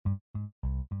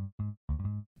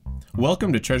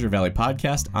Welcome to Treasure Valley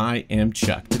Podcast. I am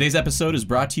Chuck. Today's episode is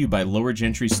brought to you by Lower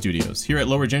Gentry Studios. Here at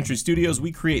Lower Gentry Studios,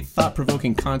 we create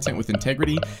thought-provoking content with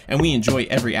integrity, and we enjoy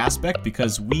every aspect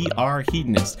because we are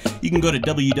hedonists. You can go to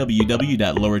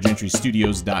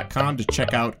www.lowergentrystudios.com to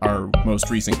check out our most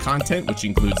recent content, which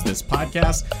includes this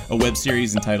podcast, a web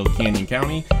series entitled Canyon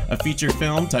County, a feature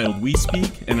film titled We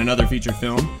Speak, and another feature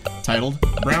film titled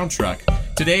Brown Truck.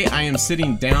 Today, I am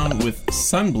sitting down with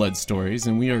Sunblood Stories,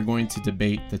 and we are going to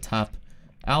debate the top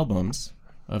albums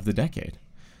of the decade.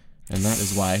 And that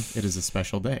is why it is a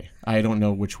special day. I don't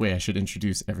know which way I should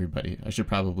introduce everybody. I should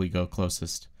probably go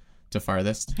closest to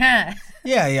farthest. Yeah,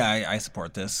 I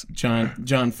support this.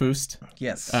 John Foost.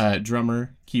 Yes.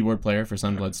 Drummer, keyboard player for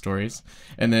Sunblood Stories.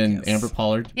 And then Yes. Amber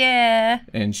Pollard. Yeah.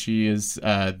 And she is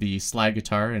the slide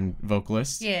guitar and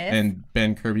vocalist. Yes. And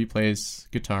Ben Kirby plays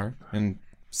guitar and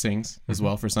sings as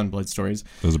well for Sunblood Stories.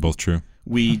 Those are both true.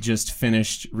 We just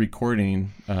finished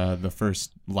recording the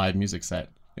first live music set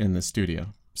in the studio.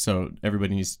 So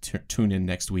everybody needs to tune in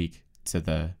next week to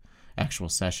the actual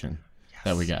session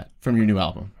that we got from your new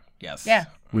album, Yes. Yeah.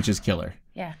 which is killer.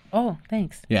 Yeah. Oh,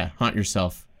 thanks. Yeah, Haunt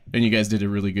Yourself. And you guys did a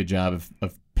really good job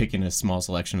of picking a small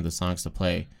selection of the songs to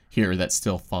play here that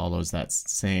still follows that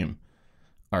same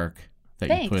arc that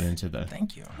you Thanks. put into the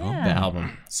Thank you. the Yeah.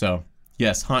 album. So,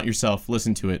 yes, Haunt Yourself.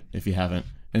 Listen to it if you haven't.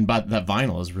 And that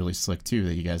vinyl is really slick, too,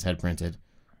 that you guys had printed.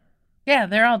 Yeah,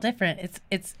 they're all different.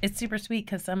 It's super sweet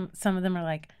because some of them are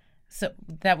like so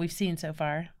that we've seen so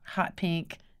far. Hot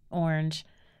pink, orange.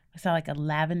 I saw like a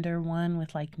lavender one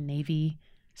with like navy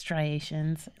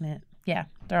striations in it. Yeah,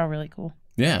 they're all really cool.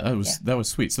 Yeah, that was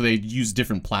sweet. So they used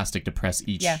different plastic to press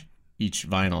each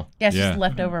vinyl. Yeah, it's Yeah. just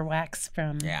leftover wax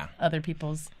from Yeah. other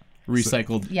people's.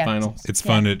 Recycled Yeah. vinyl. It's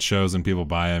fun at shows and people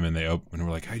buy them and they open and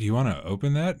we're like, hey, do you want to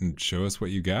open that and show us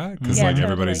what you got? Because Yeah, like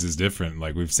totally. everybody's is different.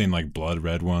 Like we've seen like blood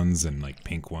red ones and like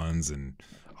pink ones and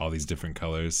all these different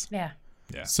colors. Yeah.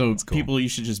 Yeah. So it's cool. people, you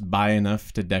should just buy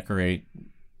enough to decorate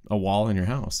a wall in your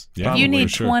house. Yeah. Probably. You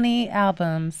need sure. 20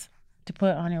 albums to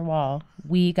put on your wall.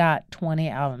 We got 20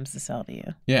 albums to sell to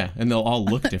you. Yeah, and they'll all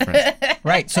look different.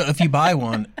 Right. So if you buy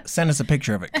one, send us a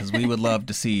picture of it because we would love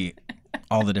to see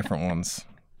all the different ones.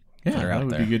 Yeah, They're that out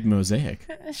would there. be good mosaic.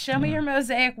 Show me your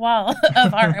mosaic wall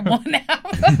of our one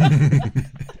album.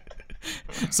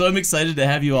 So I'm excited to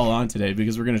have you all on today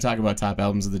because we're going to talk about top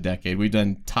albums of the decade. We've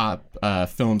done top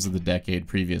films of the decade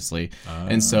previously.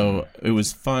 And so it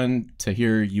was fun to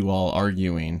hear you all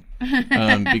arguing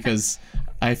because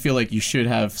I feel like you should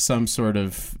have some sort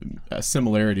of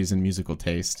similarities in musical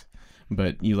taste,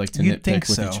 but you like to You'd nitpick think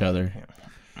with so. each other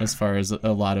as far as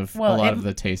a lot of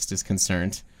the taste is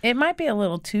concerned. It might be a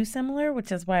little too similar,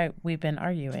 which is why we've been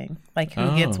arguing. Like,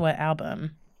 who gets what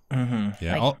album? Yeah.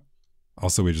 like-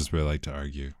 Also, we just really like to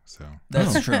argue. So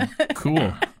That's true.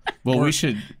 Cool. Well, we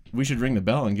should ring the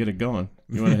bell and get it going.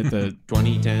 You want to hit the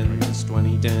 2010s,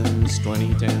 2010s,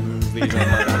 2010s. These are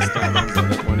my best albums of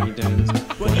the 2010s.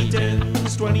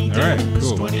 2010s, 2010s, All right,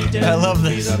 cool. 2010s. I love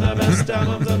this. These are the best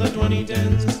albums of the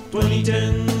 2010s.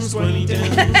 2010s,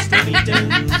 2010s,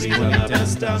 2010s. These are the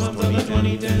best albums of the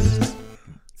 2010s.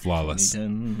 flawless.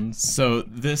 So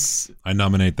this, I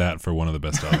nominate that for one of the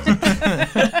best albums.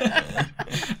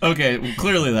 okay, well,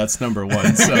 clearly that's number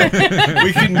one. So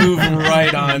we can move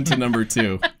right on to number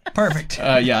two. Perfect.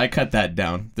 Yeah, I cut that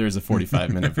down. There's a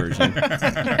 45-minute version.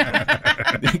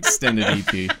 The extended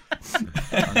EP.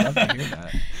 I'd love to hear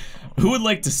that. Who would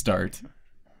like to start?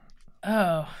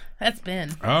 Oh, that's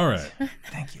Ben. All right.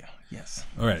 Thank you. Yes.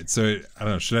 All right. So I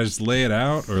don't know. Should I just lay it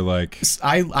out or like?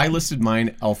 I listed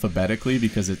mine alphabetically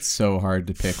because it's so hard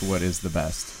to pick what is the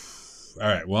best. All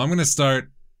right. Well, I'm going to start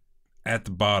at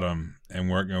the bottom and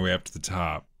work my way up to the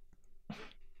top.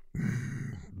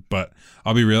 But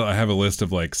I'll be real. I have a list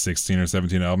of like 16 or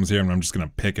 17 albums here, and I'm just going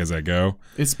to pick as I go.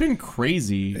 It's been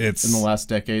crazy in the last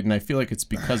decade, and I feel like it's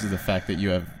because of the fact that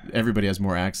everybody has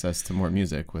more access to more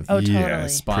music with Oh, totally. Yeah,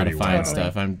 it's pretty Spotify wild. and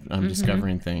stuff. I'm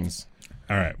discovering things.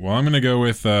 All right. Well, I'm going to go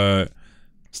with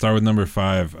start with number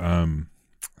 5.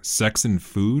 Sex and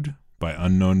Food by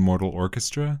Unknown Mortal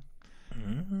Orchestra.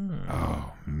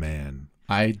 Oh, man.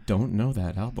 I don't know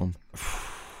that album.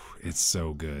 It's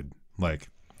so good. Like,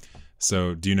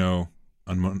 so do you know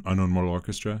Unknown Mortal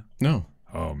Orchestra? No.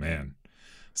 Oh, man.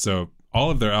 So all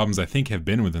of their albums, I think, have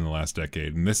been within the last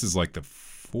decade. And this is like the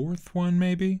 4th one,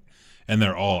 maybe. And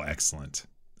they're all excellent.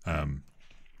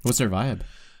 What's their vibe?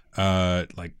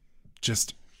 Like,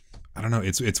 just, I don't know.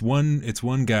 It's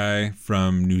one guy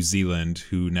from New Zealand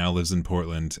who now lives in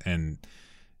Portland and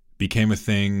became a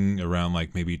thing around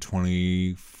like maybe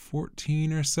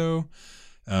 2014 or so.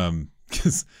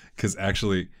 Because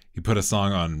actually he put a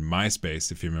song on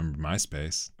MySpace, if you remember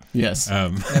MySpace. Yes.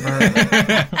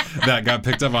 That got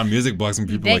picked up on music blogs, and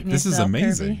people were like, dating this is yourself,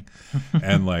 amazing.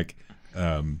 And like,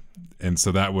 and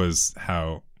so that was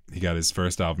how he got his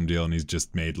first album deal, and he's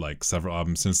just made like several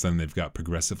albums since then. They've got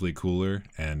progressively cooler,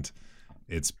 and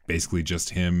it's basically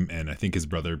just him, and I think his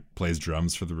brother plays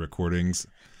drums for the recordings.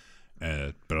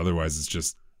 But otherwise, it's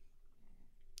just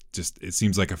it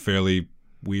seems like a fairly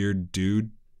weird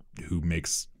dude who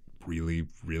makes really,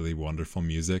 really wonderful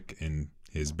music in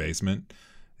his basement.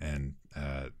 And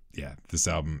yeah, this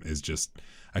album is just,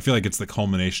 I feel like it's the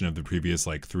culmination of the previous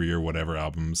like 3 or whatever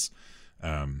albums,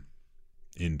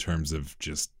 in terms of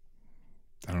just,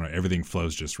 I don't know, everything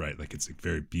flows just right. Like it's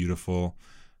very beautiful.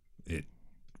 It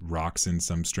rocks in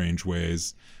some strange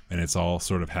ways, and it's all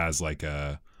sort of has like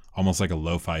almost like a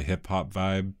lo-fi hip hop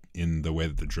vibe in the way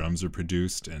that the drums are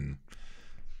produced. And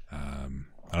I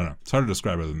don't know, it's hard to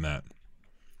describe other than that.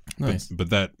 Nice.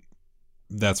 But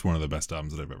that's one of the best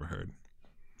albums that I've ever heard.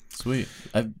 Sweet.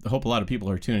 I hope a lot of people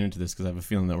are tuning into this because I have a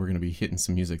feeling that we're going to be hitting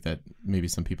some music that maybe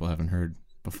some people haven't heard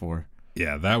before.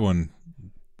 Yeah, that one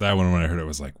when I heard it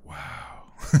was like,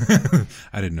 wow.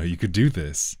 I didn't know you could do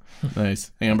this.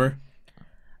 Nice. Amber?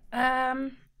 Are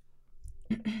Um,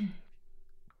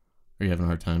 you having a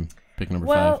hard time picking number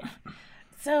well, 5?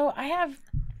 so I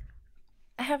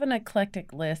have an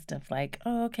eclectic list of like,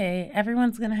 oh, okay,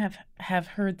 everyone's gonna have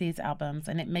heard these albums,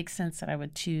 and it makes sense that I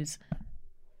would choose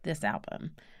this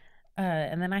album.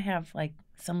 And then I have like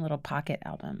some little pocket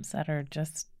albums that are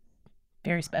just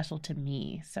very special to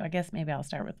me. So I guess maybe I'll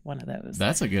start with one of those.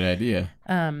 That's a good idea.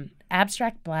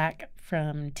 Abstract Black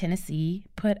from Tennessee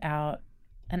put out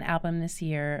an album this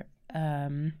year,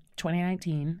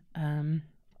 2019,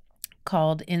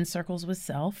 called In Circles with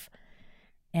Self.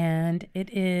 And it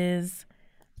is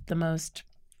the most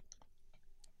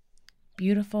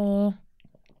beautiful,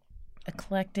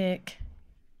 eclectic,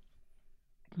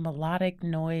 melodic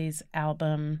noise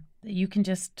album that you can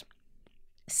just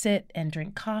sit and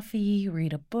drink coffee,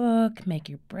 read a book, make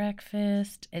your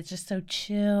breakfast. It's just so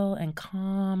chill and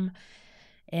calm.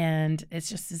 And it's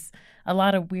just a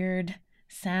lot of weird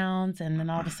sounds. And then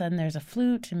all of a sudden there's a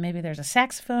flute, and maybe there's a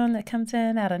saxophone that comes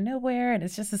in out of nowhere. And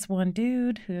it's just this one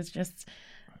dude who's just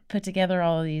put together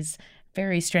all of these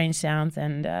very strange sounds.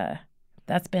 And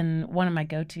that's been one of my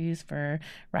go-tos for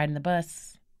riding the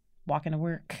bus, walking to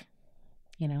work,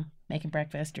 making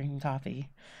breakfast, drinking coffee,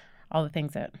 all the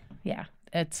things that, yeah.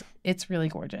 It's really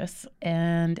gorgeous,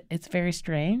 and it's very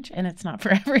strange, and it's not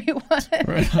for everyone.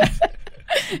 Right.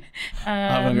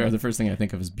 Avant-garde, the first thing I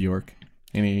think of is Bjork.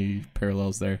 Any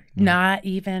parallels there? Not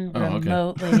even Oh, okay.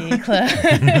 remotely close.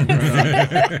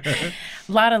 A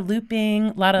lot of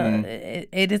looping,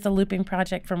 it is a looping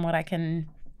project from what I can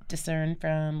discern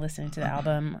from listening to the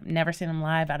album. Never seen them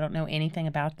live. I don't know anything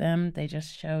about them. They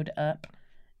just showed up.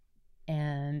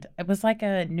 And it was like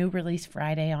a new release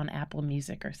Friday on Apple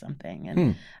Music or something.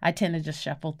 And I tend to just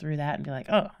shuffle through that and be like,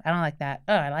 oh, I don't like that.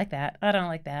 Oh, I like that. I don't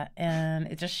like that. And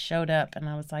it just showed up. And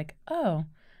I was like, oh,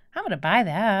 I'm going to buy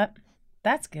that.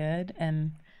 That's good.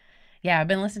 And yeah, I've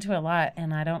been listening to it a lot.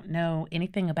 And I don't know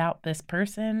anything about this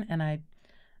person. And I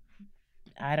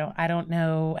don't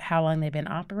know how long they've been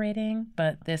operating.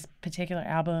 But this particular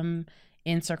album,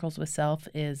 In Circles with Self,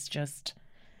 is just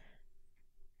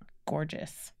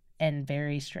gorgeous and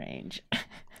very strange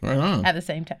Right on. at the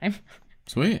same time.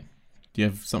 Sweet. Do you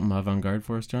have something avant-garde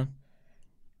for us, John?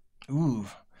 Ooh.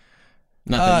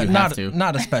 Not that you have to.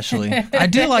 Not especially. I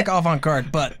do like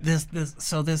avant-garde, but this the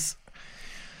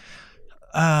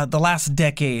last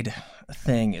decade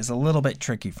thing is a little bit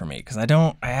tricky for me because I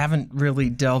haven't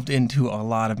really delved into a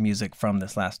lot of music from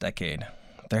this last decade.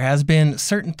 There has been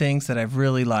certain things that I've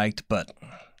really liked, but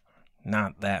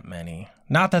not that many.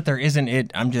 Not that there isn't it.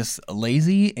 I'm just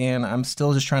lazy, and I'm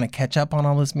still just trying to catch up on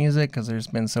all this music because there's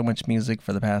been so much music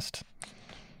for the past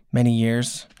many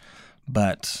years.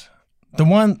 But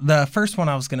the first one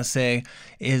I was going to say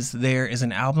is there is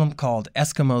an album called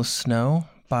Eskimo Snow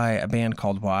by a band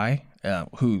called Y,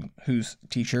 whose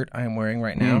T-shirt I am wearing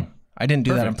right now. I didn't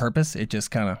do that on purpose. It just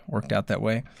kind of worked out that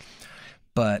way.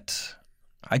 But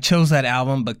I chose that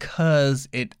album because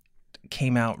it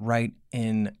came out right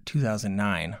in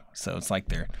 2009, so it's like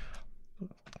their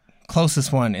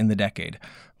closest one in the decade.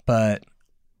 But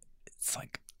it's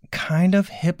like kind of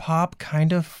hip hop,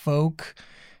 kind of folk,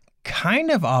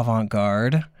 kind of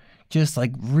avant-garde, just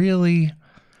like really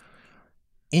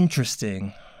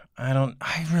interesting.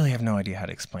 I really have no idea how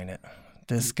to explain it.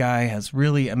 This guy has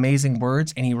really amazing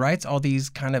words, and he writes all these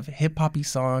kind of hip-hoppy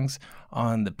songs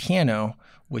on the piano,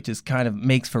 which is kind of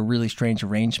makes for really strange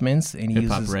arrangements. And he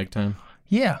Hip-hop uses ragtime.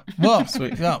 Yeah. Well,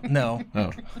 Sweet. well, no.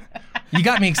 Oh. You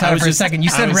got me I excited was for a just- second. You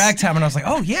I said was- ragtime, and I was like,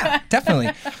 oh, yeah,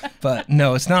 definitely. But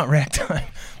no, it's not ragtime.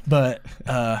 But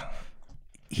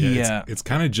It's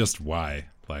kind of just why.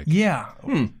 Like, yeah.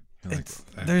 like,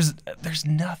 There's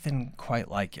nothing quite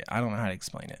like it. I don't know how to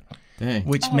explain it. Dang.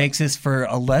 Which makes this for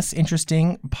a less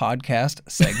interesting podcast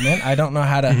segment. I don't know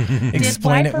how to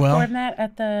explain Did it Y well. perform that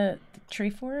at the Tree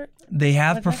Fort? They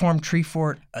have Was it? performed Tree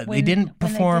Fort. They When didn't they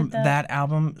perform did that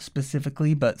album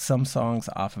specifically, but some songs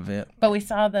off of it. But we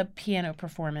saw the piano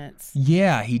performance.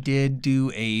 Yeah, he did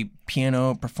do a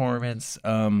piano performance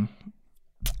of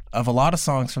a lot of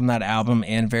songs from that album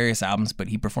and various albums, but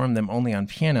he performed them only on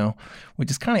piano, which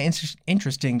is kind of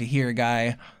interesting to hear a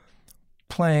guy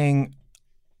playing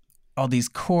all these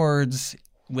chords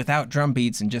without drum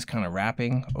beats and just kind of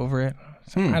rapping over it.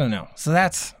 So, I don't know. So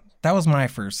that was my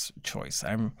first choice.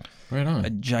 I'm Right on. a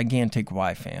gigantic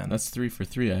Y fan. That's 3 for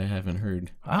 3. I haven't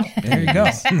heard. Oh, there you go.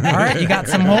 All right, you got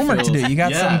some homework to do. You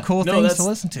got some cool things to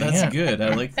listen to. That's yeah. good.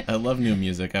 I love new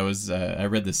music. I was I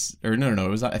read this or no. It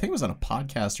was I think it was on a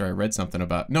podcast or I read something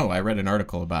about. No, I read an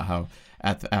article about how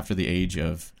after the age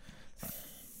of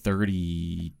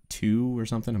 32 or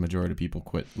something, a majority of people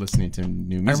quit listening to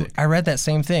new music. I read that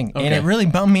same thing, and Okay. it really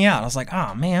bummed me out. I was like,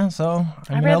 "Oh man!" So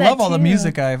I read that love all the too.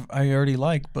 music I already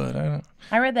like, but I don't.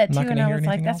 I read that I'm too, not and gonna I hear was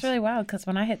like, anything that's else. really wild because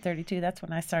when I hit 32, that's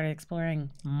when I started exploring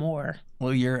more.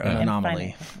 Well, you're an and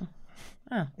anomaly finding-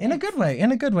 Oh, in a good way.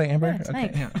 In a good way, Amber. yeah, Okay,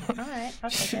 thanks. yeah. All right, I'll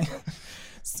take it.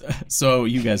 So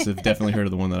you guys have definitely heard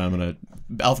of the one that I'm gonna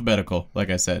alphabetical. Like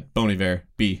I said, Bon Iver,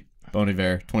 B. Bon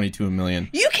Iver, 22 a million.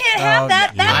 You can't have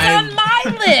that. yeah. That's on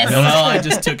my list. Well, I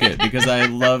just took it because I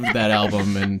loved that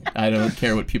album, and I don't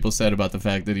care what people said about the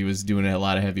fact that he was doing a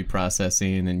lot of heavy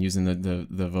processing and using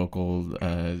the vocal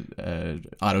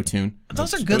auto tune.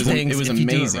 Those are good things. It was if you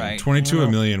do it amazing. right. 22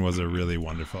 a Million was a really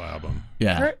wonderful album.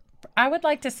 Yeah, I would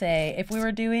like to say if we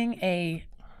were doing a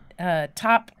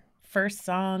top first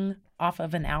song off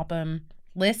of an album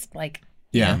list, like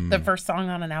yeah. the first song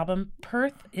on an album,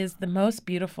 Perth is the most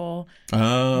beautiful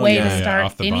Oh, way yeah. to start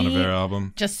off the any Bon Iver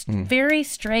album. just very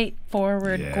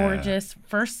straightforward, Yeah. gorgeous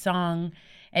first song.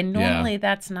 And Yeah. normally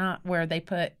that's not where they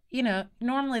put,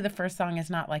 normally the first song is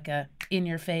not like a in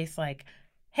your face, like,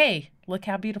 hey, look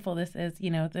how beautiful this is.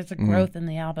 There's a growth in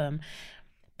the album.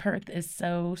 Perth is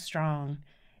so strong.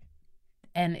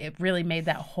 And it really made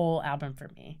that whole album for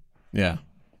me. Yeah,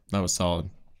 that was solid,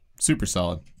 super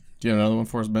solid. Do you have another one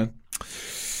for us, Ben?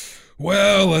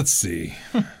 Well, let's see.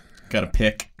 Got a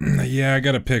pick. Yeah, I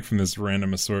got a pick from this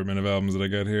random assortment of albums that I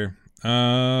got here.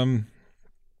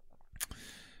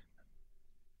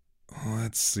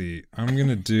 Let's see. I'm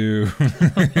gonna do.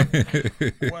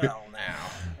 Well, now.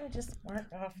 I just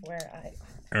marked off where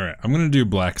All right, I'm gonna do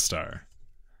Black Star.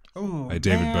 Ooh, By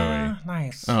David yeah,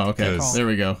 Nice. Oh, okay. Because- There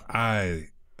we go. I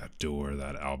adore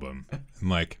that album. And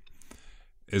like,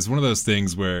 it's one of those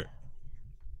things where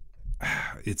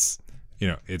it's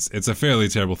it's a fairly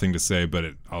terrible thing to say, but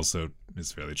it also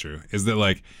is fairly true. Is that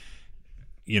like,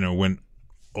 when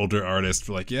older artists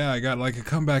are like, yeah, I got like a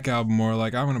comeback album, or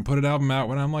like I'm gonna put an album out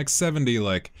when I'm like 70,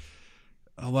 like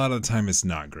a lot of the time it's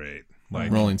not great. Like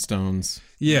Rolling Stones.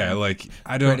 yeah, like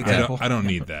I Great don't example. I don't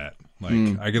need that.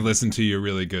 Like I could listen to your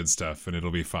really good stuff and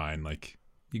it'll be fine. Like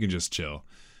you can just chill.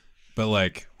 But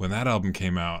like when that album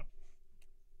came out,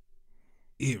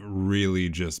 it really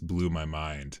just blew my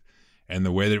mind. And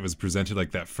the way that it was presented,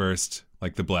 like that first,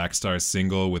 like the Black Star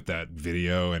single with that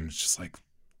video, and it's just like,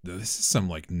 this is some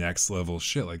like next level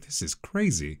shit. Like this is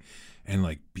crazy and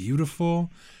like beautiful.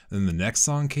 And then the next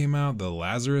song came out, the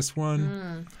Lazarus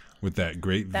one, with that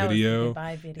great That was the video,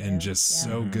 goodbye video, and just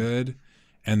yeah. so good.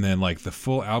 And then like the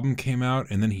full album came out,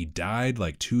 and then he died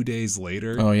like 2 days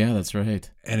later. Oh yeah, that's right.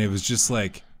 And it was just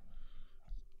like,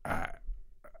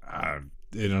 I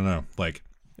don't know, like.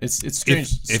 It's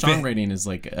strange. if it- Songwriting is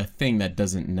like a thing that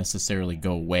doesn't necessarily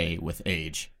go away with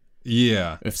age.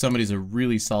 Yeah, If somebody's a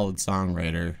really solid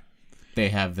songwriter, they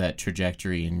have that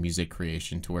trajectory in music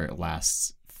creation to where it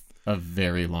lasts a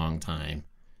very long time.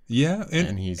 yeah, And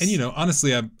and he's-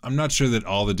 honestly, I'm not sure that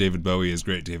all the David Bowie is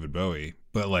great David Bowie,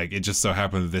 but like it just so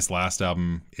happened that this last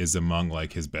album is among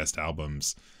like his best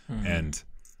albums, and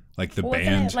like the Wasn't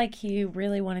band, it like he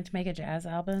really wanted to make a jazz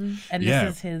album? And Yeah.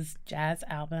 this is his jazz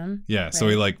album. yeah. So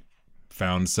he Right. like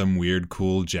found some weird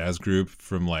cool jazz group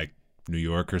from like New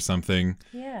York or something,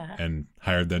 Yeah. and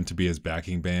hired them to be his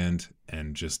backing band,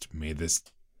 and just made this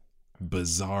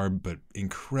bizarre but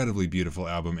incredibly beautiful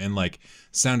album, and like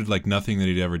sounded like nothing that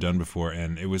he'd ever done before.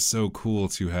 And it was so cool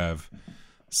to have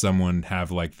someone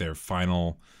have like their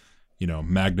final,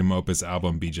 magnum opus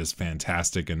album be just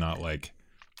fantastic and not like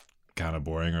kind of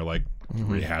boring or like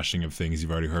rehashing of things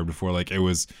you've already heard before. Like, it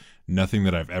was nothing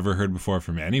that I've ever heard before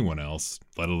from anyone else,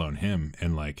 let alone him.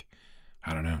 And like,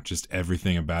 I don't know, just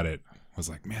everything about it was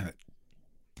like, man,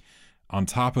 on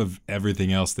top of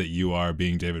everything else that you are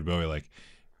being David Bowie, like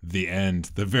the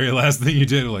end, the very last thing you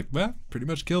did, like, well, pretty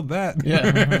much killed that.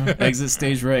 Yeah. Exit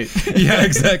stage right. Yeah,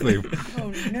 exactly.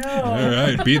 Oh no. All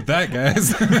right, beat that,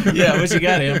 guys. Yeah, what you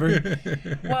got, Amber?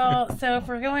 Well, so if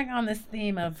we're going on this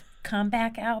theme of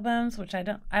comeback albums, which I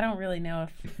don't really know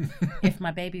if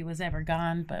My Baby Was Ever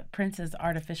Gone, but Prince's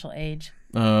Artificial Age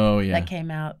Oh, yeah. that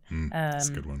came out. That's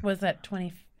a good one. Was that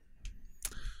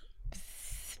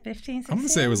 2015? I'm gonna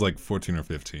say it was like 14 or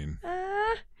 15.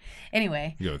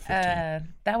 Anyway, You go with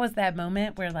 15. that was that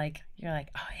moment where you're like,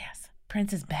 oh yes,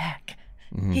 Prince is back.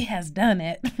 Mm-hmm. He has done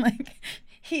it. Like,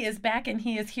 he is back and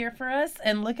he is here for us.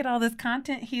 And look at all this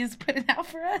content he is putting out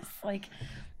for us. Like,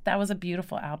 that was a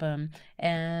beautiful album,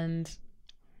 and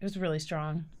it was really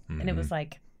strong. And it was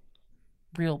like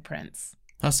real Prince.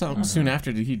 How soon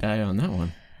after did he die on that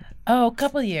one? Oh, a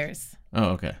couple years.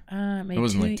 Oh, okay. Maybe It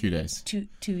wasn't like 2 days. 2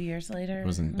 years later. It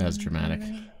wasn't as dramatic.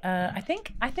 I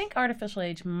think Artificial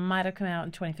Age might have come out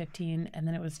in 2015, and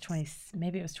then it was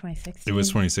 2016. It was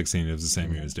 2016. It was the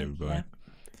same year as David Bowie.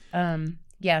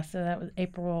 Yeah. So that was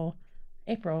April.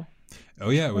 Oh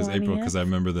yeah, it was Millennium. April because I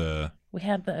remember We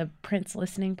had the Prince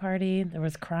listening party. There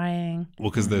was crying.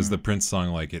 because there's the Prince song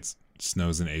like it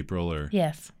snows in April or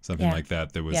Yes. something Yeah. like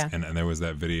that. There was Yeah. and there was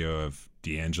that video of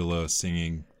D'Angelo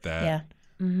singing that, Yeah.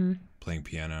 Mm-hmm. playing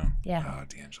piano. Yeah. Oh,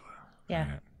 D'Angelo. Yeah. All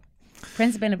right.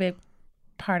 Prince has been a big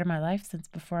part of my life since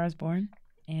before I was born,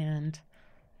 and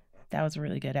that was a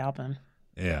really good album.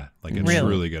 Yeah, like a Really?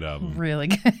 really good album. Really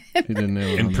good. He didn't nail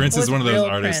it And on Prince Was is one of those real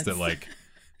artists Prince. that like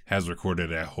has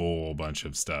recorded a whole bunch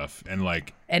of stuff and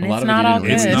like And A lot it's of it not you all didn't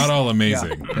good. it's release. not all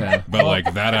amazing. Yeah. But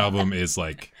like that album is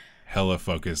like hella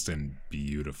focused and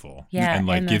beautiful. Yeah, And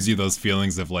like and gives you those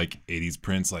feelings of like 80s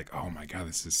Prince, like, oh my God,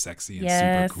 this is sexy and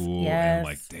Yes, super cool. yes. And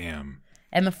like, damn.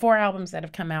 And the 4 albums that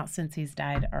have come out since he's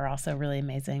died are also really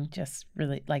amazing. Just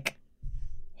really like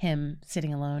him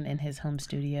sitting alone in his home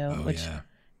studio, Oh, which yeah.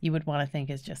 you would want to think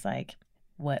is just like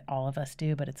what all of us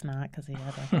do, but it's not because he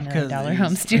had like $1 'Cause million he's-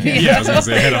 home studio. Yeah, I was gonna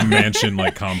say they had a mansion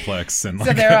like complex and like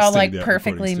So they're all a like state-of-the-art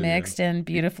perfectly recording studio. mixed and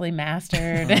beautifully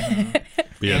mastered.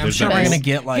 But yeah, I'm there's sure that we're whole- gonna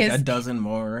get like his- a dozen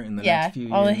more in the Yeah, next few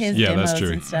years. all of his yeah, demos that's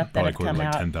true. and stuff that Probably have recorded come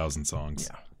like out. 10,000 songs.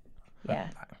 Yeah.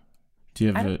 Do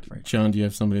you have I- John? Do you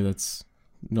have somebody that's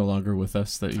no longer with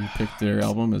us that you picked their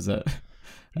album? Is that?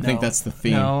 I think No. that's the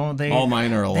theme. No, all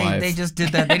mine are alive. They just did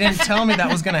that. They didn't tell me that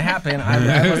was going to happen.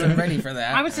 I wasn't ready for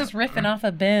that. I was just riffing off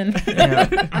of Ben.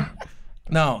 Yeah.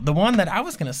 No, the one that I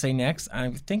was going to say next, I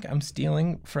think I'm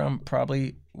stealing from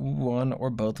probably one or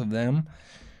both of them,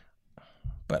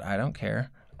 but I don't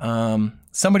care.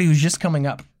 Somebody who's just coming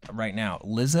up right now,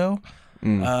 Lizzo.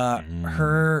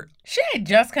 Her She ain't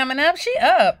just coming up. She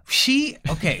up. she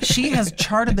has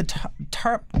charted the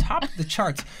top of the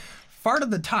charts. Fart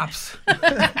of the tops.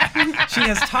 She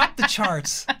has topped the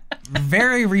charts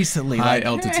very recently. High Like,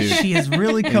 altitude. she has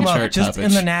really come up chart just in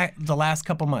toppage. the last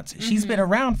couple months. She's been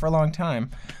around for a long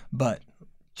time, but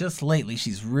just lately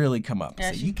she's really come up. Yeah,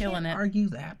 so she's you killing can't it. argue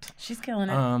that. She's killing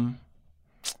it.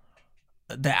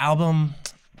 The album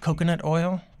Coconut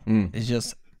Oil is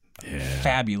just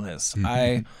fabulous.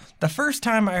 The first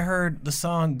time I heard the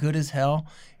song Good as Hell,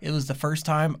 it was the first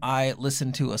time I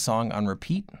listened to a song on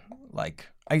repeat. Like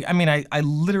I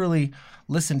literally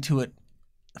listened to it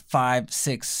 5,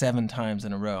 6, 7 times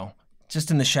in a row. Just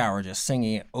in the shower, just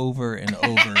singing it over and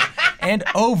over and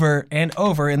over and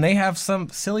over. And they have some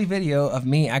silly video of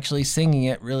me actually singing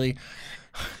it really.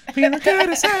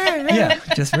 Yeah,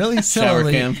 just really Shower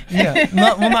silly. cam. Yeah,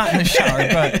 not in the shower,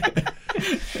 but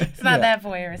It's not that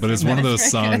voyeuristic. But it's one of those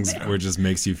very good. songs where it just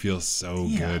makes you feel so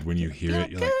good when you hear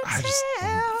it. You're like, I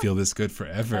just feel this good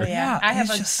forever. Oh, yeah. I have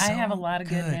it's just I have a so lot of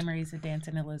good good. memories of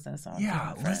dancing to Lizzo songs.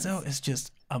 yeah, with my friends. Lizzo is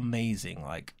just amazing.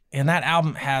 Like, and that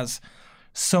album has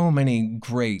so many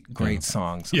great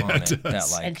songs Yeah, on it it that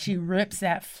does. like And she rips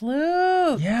that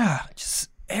flute. yeah, just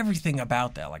everything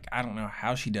about that. Like, I don't know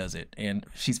how she does it, and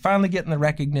she's finally getting the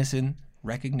recognition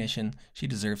she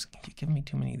deserves. You're giving me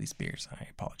too many of these beers. I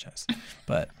apologize,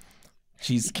 but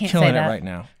she's can't killing say it that. right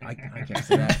now. I can't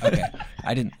say that. Okay,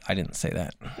 I didn't say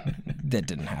that. That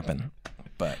didn't happen.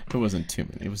 But It wasn't too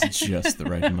many. It was just the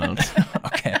right amount.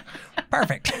 okay,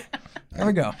 perfect. There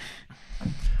we go.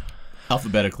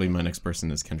 Alphabetically, my next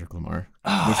person is Kendrick Lamar,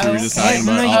 Oh, which we were just talking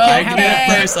about. No, you I can't did have it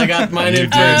that. first. I got mine in You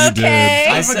did, first. you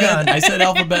did. I said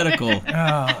alphabetical.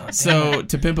 Oh, So,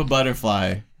 To Pimp a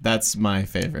Butterfly, that's my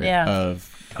favorite Yeah.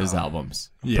 of his albums.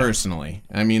 Yeah. Personally,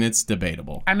 I mean, it's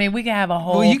debatable. I mean, we could have a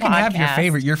whole. Well, you can have your podcast.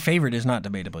 favorite. Your favorite is not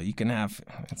debatable. You can have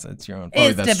it's your own.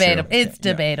 It's that's debatable. true. It's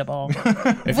debatable.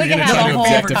 If We you're can gonna have try a to whole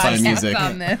objectify podcast music,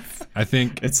 on this. I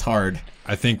think it's hard.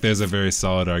 there's a very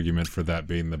solid argument for that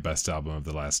being the best album of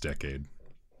the last decade.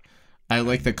 I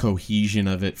like the cohesion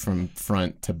of it from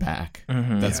front to back.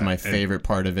 That's my favorite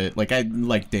part of it. Like I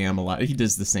like Damn a lot. He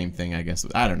does the same thing, I guess.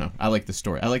 I don't know. I like the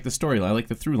story. I like the storyline. I like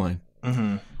the through line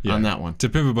on that one. To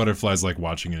Pimp a Butterfly is like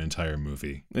watching an entire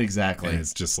movie. Exactly. And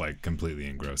it's just like completely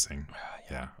engrossing.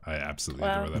 Yeah, I absolutely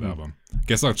adore that album.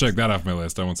 Guess I'll check that off my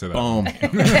list. I won't say that. Boom.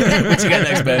 What you got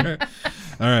next, Ben?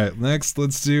 All right, next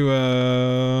let's do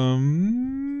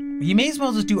You may as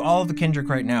well just do all of the Kendrick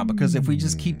right now, because if we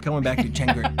just keep going back to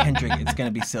Kendrick, it's going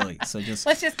to be silly. So just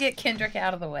Let's just get Kendrick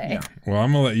out of the way. well,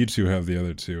 I'm gonna let you two have the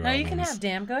other two. No, you can albums. have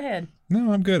Damn. Go ahead.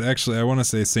 No, I'm good. Actually, I want to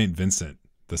say Saint Vincent,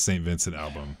 the Saint Vincent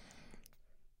album.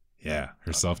 Yeah,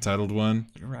 her self-titled one.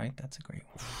 you're right. That's a great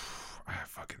one.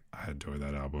 I adore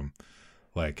that album.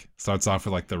 Like starts off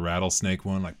with like the Rattlesnake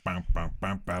one, like bam, bam,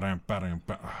 bam, ba-dam, ba-dam,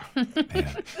 ba-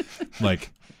 man.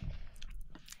 Like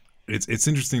it's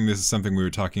interesting. This is something we were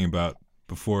talking about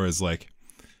before. Is like,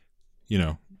 you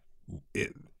know,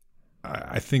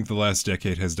 I think the last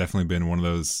decade has definitely been one of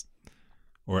those,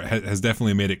 or has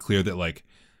definitely made it clear that like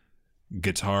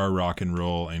guitar rock and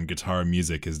roll and guitar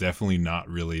music is definitely not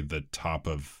really the top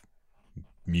of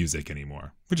music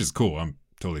anymore, which is cool. I'm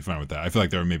totally fine with that. I feel like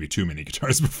there were maybe too many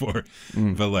guitars before,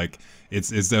 but like it's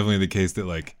definitely the case that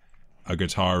like a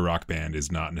guitar rock band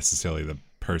is not necessarily the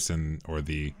person or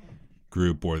the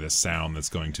group or the sound that's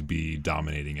going to be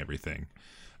dominating everything.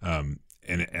 And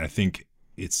I think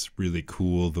it's really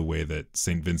cool the way that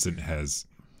St. Vincent has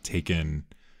taken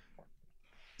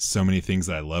so many things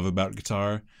that I love about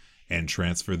guitar and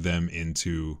transferred them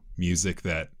into music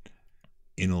that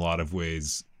in a lot of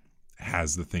ways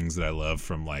has the things that I love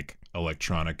from like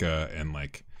electronica and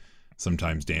like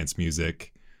sometimes dance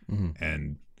music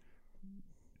and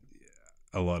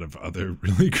a lot of other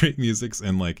really great musics,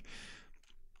 and like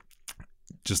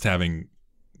just having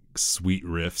sweet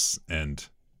riffs and,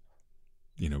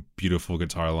 you know, beautiful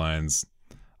guitar lines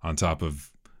on top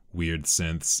of weird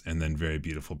synths and then very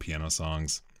beautiful piano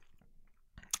songs.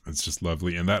 It's just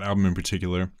lovely. And that album in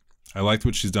particular, I liked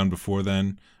what she's done before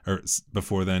then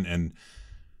and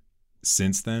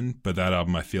since then, but that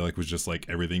album I feel like was just like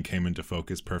everything came into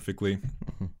focus perfectly.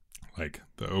 Like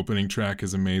the opening track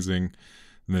is amazing,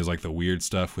 and there's like the weird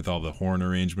stuff with all the horn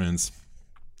arrangements,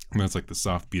 and there's like the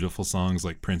soft beautiful songs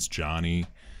like Prince Johnny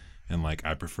and like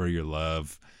I Prefer Your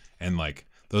Love, and like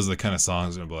those are the kind of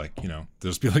songs that I'll be like, you know,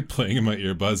 they'll just be like playing in my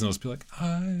earbuds and I'll just be like,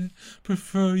 I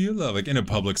prefer your love, like in a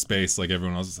public space, like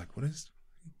everyone else is like, what is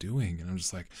doing? And I'm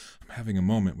just like, I'm having a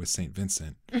moment with St.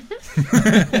 Vincent. And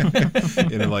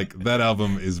like that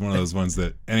album is one of those ones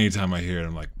that anytime I hear it,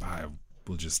 I'm like, I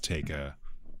will just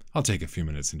I'll take a few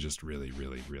minutes and just really,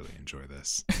 really, really enjoy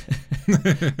this.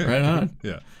 Right on.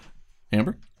 Yeah.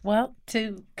 Amber? Well,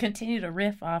 to continue to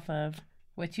riff off of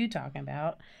what you talking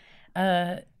about,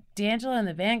 D'Angelo and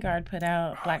the Vanguard put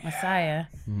out Black Messiah.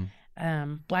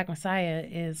 Black Messiah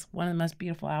is one of the most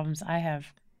beautiful albums I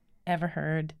have ever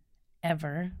heard,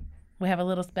 ever. We have a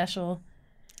little special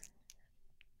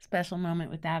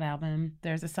moment with that album.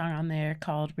 There's a song on there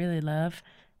called Really Love,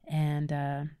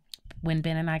 and when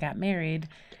Ben and I got married,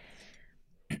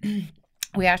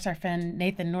 we asked our friend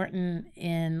Nathan Norton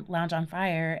in Lounge on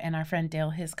Fire and our friend Dale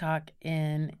Hiscock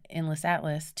in Endless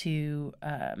Atlas to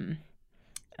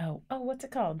what's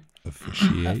it called?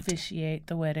 Officiate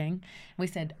the wedding. We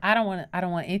said, I don't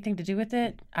want anything to do with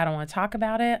it. I don't want to talk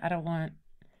about it. I don't want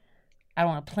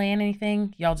to plan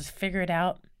anything. Y'all just figure it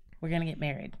out. We're gonna get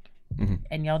married,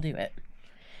 and y'all do it.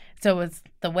 So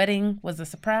the wedding was a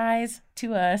surprise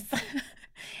to us,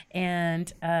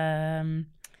 and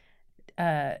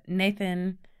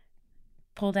Nathan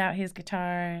pulled out his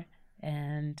guitar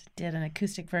and did an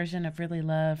acoustic version of Really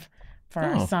Love for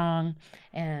our song,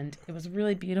 and it was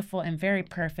really beautiful and very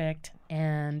perfect.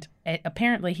 And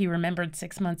apparently he remembered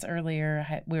 6 months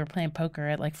earlier we were playing poker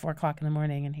at like 4 o'clock in the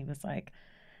morning, and he was like,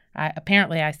 I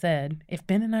said, if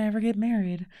Ben and I ever get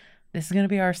married, this is going to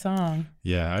be our song.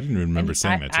 Yeah, I didn't remember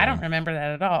saying that to him. I don't remember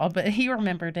that at all, but he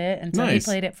remembered it, and so Nice. he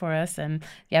played it for us. And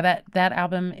yeah, that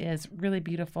album is really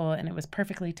beautiful, and it was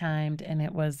perfectly timed, and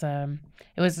it was a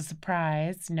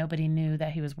surprise. Nobody knew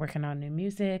that he was working on new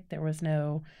music. There was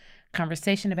no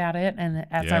conversation about it, and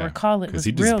as I recall, it was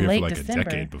he real disappeared late for like December. a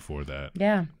decade before that.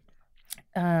 Yeah,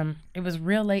 it was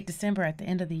real late December at the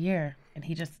end of the year, and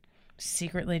he just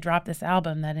secretly dropped this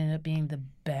album that ended up being the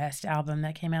best album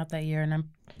that came out that year. And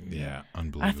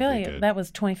unbelievably I feel like good. that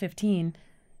was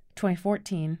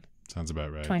 2014. Sounds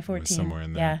about right. 2014. It was somewhere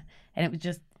in there. Yeah, and it was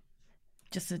just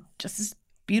this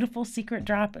beautiful secret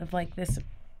drop of like this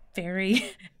very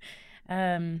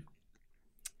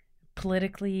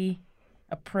politically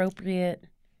appropriate,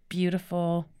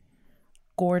 beautiful,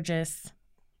 gorgeous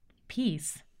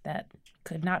piece that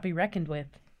could not be reckoned with.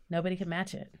 Nobody could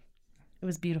match it. It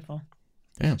was beautiful.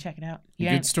 Damn. Check it out.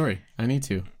 Good story. I need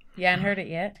to. You hadn't heard it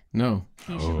yet? No.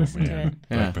 You should listen to it.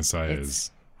 Yeah. Black Messiah It's-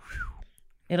 is.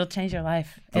 It'll change your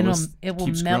life. The list It will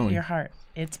keeps melt growing. your heart.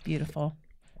 It's beautiful.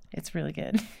 It's really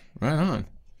good. Right on.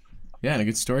 Yeah, and a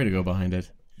good story to go behind it.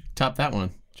 Top that one,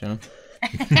 John.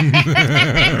 If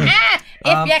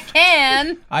you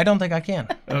can. I don't think I can.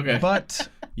 Okay. But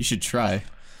You should try.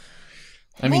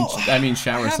 I mean,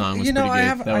 Shower Song was you know, pretty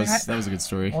I good. have- That was a good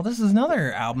story. well, this is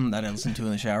another album that I listen to in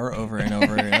the shower over and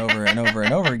over and over and over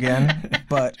and over again,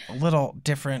 but a little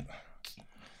different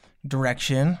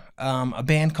direction. A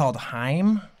band called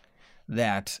Haim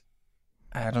that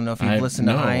I don't know if you've listened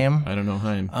to Haim. I don't know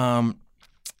Haim.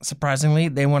 Surprisingly,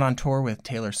 they went on tour with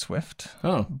Taylor Swift,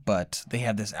 Oh, but they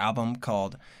have this album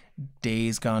called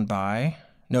Days Gone By.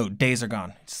 No, Days Are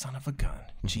Gone. Son of a gun.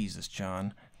 Jesus,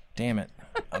 John. Damn it.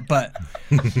 But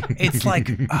it's like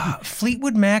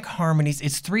Fleetwood Mac harmonies.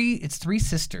 It's three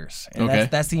sisters, and Okay.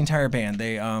 that's the entire band.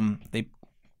 They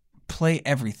play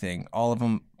everything. All of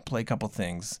them play a couple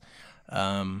things.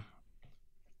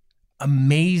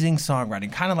 Amazing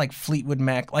songwriting, kind of like Fleetwood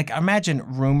Mac. Like imagine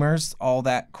Rumors, all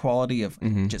that quality of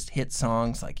just hit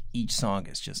songs. Like each song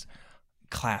is just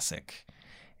classic,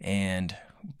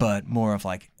 but more of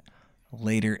like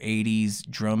later 80s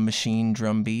drum machine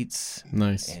drum beats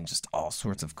nice. and just all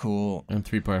sorts of cool, And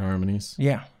 3-part harmonies.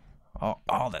 yeah,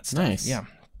 all that stuff. Nice. Yeah,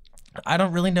 I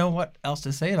don't really know what else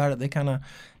to say about it. They kind of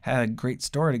had a great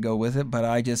story to go with it, but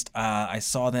I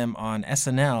saw them on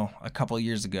SNL a couple of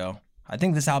years ago. I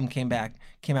think this album came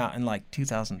out in like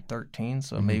 2013,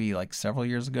 so maybe like several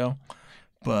years ago.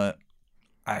 But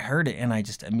I heard it and I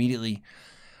just immediately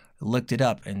looked it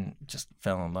up and just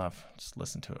fell in love. Just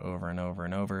listened to it over and over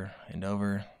and over and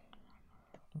over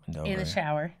and over. In the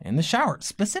shower. In the shower,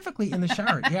 specifically in the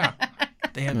shower. Yeah,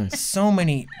 they have so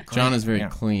many. John is very yeah.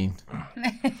 clean.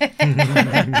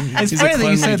 It's He's funny a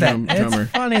that you cleanly say that. drummer.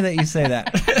 It's funny that you say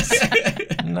that.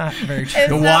 It's not very true.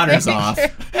 The not water's very off. true.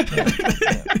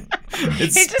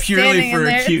 He's It's just purely standing in for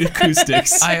there.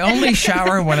 acoustics. I only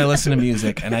shower when I listen to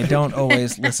music, and I don't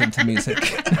always listen to music.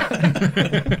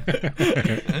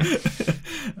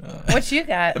 What you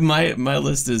got? My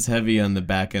list is heavy on the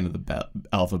back end of the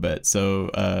alphabet. So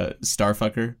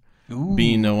Starfucker,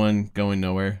 Being No One, Going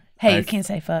Nowhere. Hey, you can't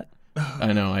say fuck.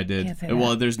 I know I did. Can't say that.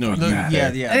 Well, there's no U Yeah,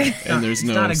 there. yeah. And there's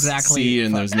no not exactly C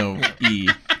and fuck. there's no E.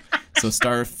 So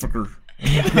Starfucker.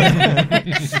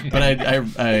 But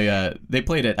I they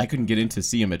played it. I couldn't get in to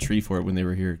see them at Treefort when they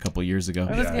were here a couple years ago.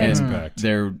 was Yeah, good. it's And packed.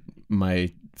 they're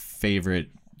my favorite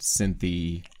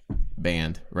synthy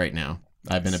band right now.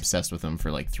 I've been obsessed with them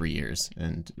for like 3 years,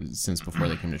 and since before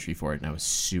they came to Treefort, and I was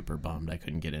super bummed I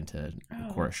couldn't get into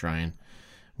Chorus Shrine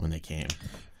when they came.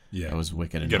 Yeah. I was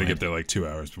wicked You got to annoyed. get there like 2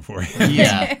 hours before.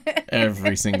 Yeah,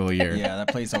 every single year. Yeah, that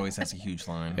place always has a huge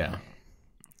line. Yeah.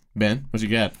 Ben, what you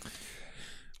got?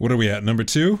 What are we at? Number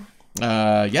 2?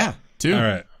 Yeah, 2. All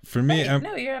right. For me, Wait,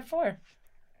 no, you're at 4.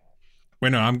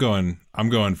 wait, no, I'm going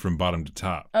from bottom to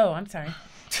top. Oh, I'm sorry.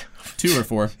 2 or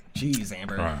 4. Jeez,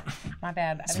 Amber. All right. My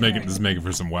bad. This is making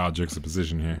for some wild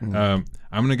juxtaposition here. I'm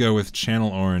gonna go with Channel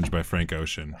Orange by Frank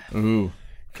Ocean. Ooh.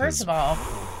 First of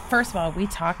all, we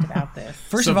talked about this.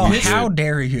 First So of all, bitch- how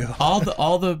dare you? All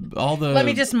the Let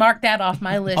me just mark that off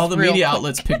my list. all the real media quick.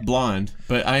 outlets pick Blonde,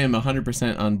 but I am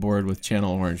 100% on board with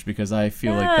Channel Orange because I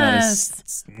feel like that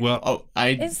is Well,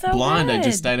 It's so Blonde. I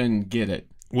good. didn't get it.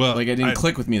 well, Like I didn't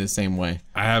click with me the same way.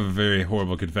 I have a very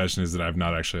horrible confession: is that I've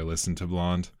not actually listened to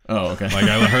Blonde. Oh, okay. Like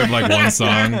I heard like one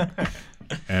song,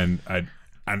 and I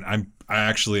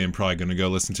actually am probably gonna go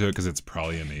listen to it because it's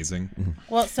probably amazing.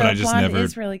 Well, so but I just Blonde never-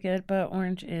 is really good, but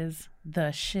Orange is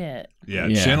the shit. Yeah,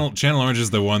 Yeah. Channel Orange is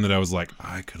the one that I was like,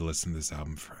 I could listen to this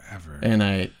album forever. And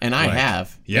I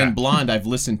have. yeah. And Blonde, I've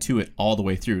listened to it all the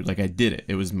way through. Like I did it.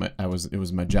 It was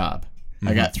my job.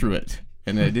 I got through it,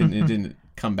 and it didn't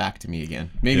come back to me again.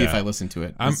 Maybe if Yeah. I listen to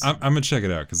it. I'm It's- gonna check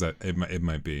it out because it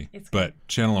might be. It's But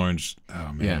Channel Orange,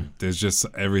 oh man, Yeah. there's just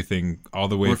everything all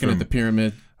the way working from at the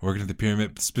pyramid. Working at the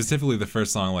Pyramid, specifically the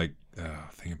first song, like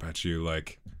Think About You,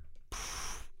 like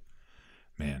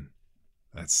man,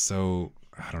 that's so,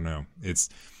 I don't know. It's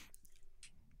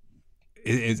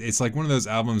like one of those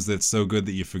albums that's so good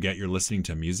that you forget you're listening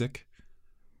to music.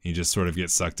 You just sort of get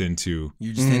sucked into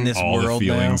You're just in this all the world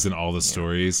feelings now. and all the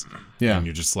stories. Yeah. And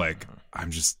you're just like,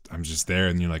 I'm just there.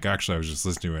 And you're like, actually, I was just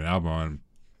listening to an album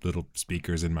little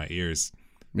speakers in my ears,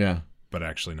 Yeah. but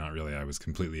actually not really. I was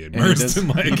completely And he immersed does, in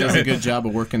like he does a good job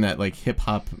of working that like hip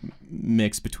hop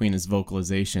mix between his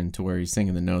vocalization to where he's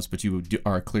singing the notes, but you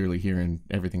are clearly hearing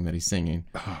everything that he's singing,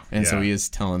 and so yeah. he is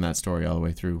telling that story all the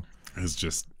way through. It's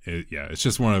just it's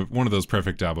just one of those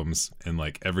perfect albums, and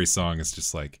like every song is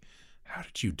just like, how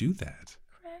did you do that?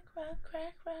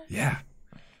 Yeah,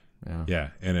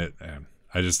 and it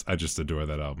I just adore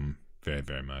that album very,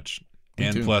 very much. Me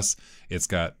And too. plus it's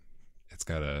got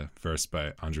a verse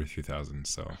by Andre 3000,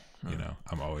 so you know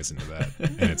I'm always into that,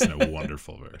 and it's a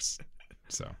wonderful verse.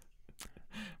 So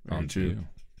Very on to true. you.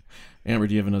 Amber,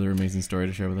 do you have another amazing story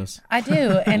to share with us? I do,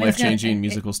 and it's Life-changing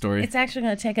musical story. It's actually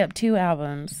going to take up 2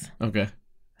 albums, Okay,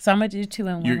 so I'm going to do 2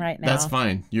 in 1 right now. That's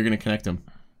fine. You're gonna connect them.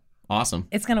 Awesome.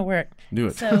 It's going to work. Do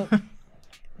it. So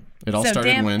It all started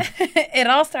Damn, when. it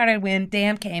all started when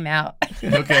Damn came out,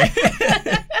 Okay.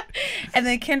 and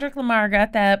then Kendrick Lamar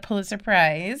got that Pulitzer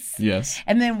Prize. Yes.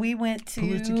 And then we went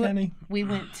Pulitzer Kenny.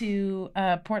 to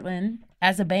Portland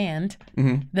as a band.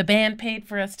 Mm-hmm. The band paid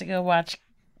for us to go watch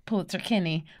Pulitzer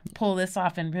Kenny pull this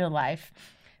off in real life.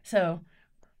 So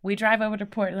we drive over to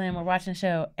Portland. We're watching the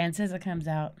show, and SZA comes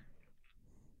out.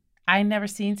 I never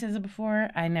seen SZA before.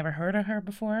 I never heard of her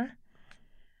before.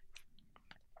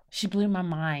 She blew my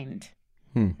mind.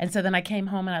 And so then I came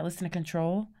home and I listened to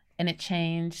Control, and it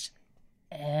changed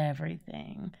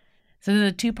everything. So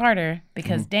there's a 2-parter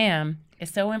because Damn is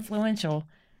so influential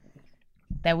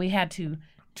that we had to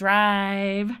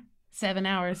drive 7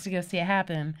 hours to go see it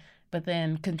happen. But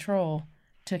then Control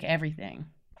took everything.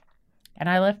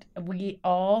 And we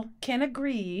all can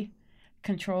agree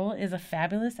Control is a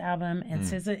fabulous album, and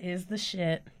SZA is the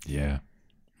shit. Yeah.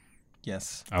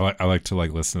 Yes. I like to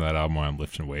like listen to that album while I'm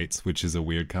lifting weights, which is a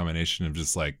weird combination of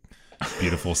just like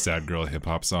beautiful sad girl hip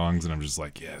hop songs, and I'm just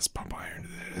like, yes, pump iron to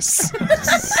this.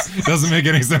 Doesn't make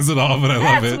any sense at all, but I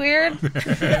love That's it. weird.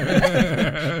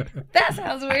 That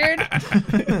sounds weird.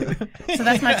 So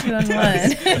that's my 2 in 1.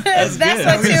 That's my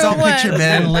 2 Please don't in picture 1.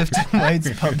 Ben lifting weights.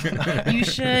 pumping. You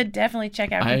should definitely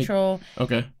check out I- Control.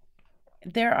 Okay.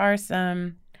 There are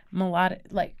some melodic,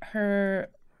 like her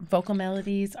vocal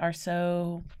melodies are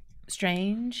so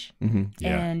strange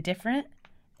Yeah. and different.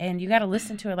 And you got to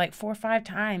listen to it like 4 or 5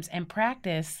 times and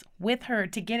practice with her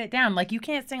to get it down. Like, you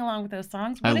can't sing along with those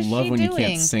songs. What I is love she when doing? you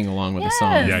can't sing along with a Yes.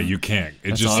 song. Yeah, you can't. It's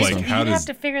That's just awesome. like You have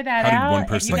to figure that how did out. one and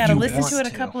person you do got to that? listen to it a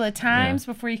Want couple of times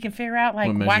before you can figure out like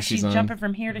What why measure she's she's on. jumping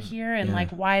from here to here and Yeah. like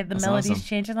why the That's melody's awesome.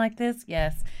 changing like this.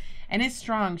 Yes, and it's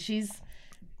strong.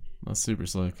 That's super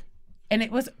slick. And it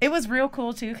was real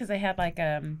cool too because they had like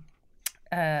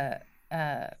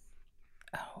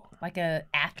like a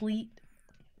athlete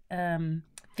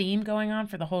theme going on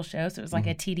for the whole show. So it was like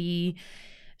a TDE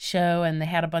show, and they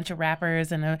had a bunch of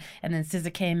rappers, and then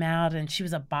SZA came out, and she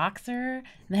was a boxer, and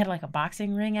they had like a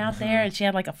boxing ring out there, and she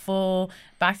had like a full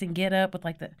boxing get up with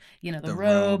like the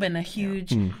robe and the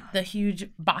huge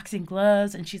boxing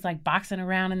gloves, and she's like boxing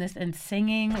around in this and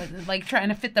singing, like trying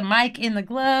to fit the mic in the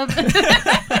glove.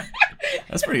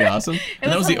 That's pretty awesome.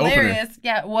 And that was the opener. hilarious.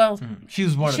 Yeah, well, She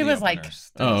was one of She the was like-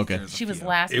 openers. Oh, okay. There's a she was few.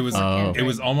 last. It was before Oh. Kendrick. it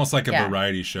was almost like a Yeah.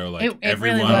 variety show. Like It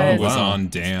really everyone was. Wow. on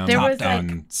Damn There was,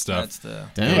 and stuff. That's the.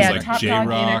 Damn. It was Yeah, like Top Dog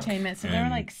J-Rock Entertainment. So there were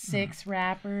and- like 6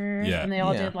 rappers, Yeah. and they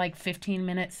all Yeah. did like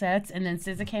 15-minute sets. And then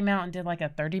SZA came out and did like a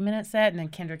 30-minute set, and then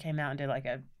Kendrick came out and did like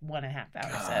a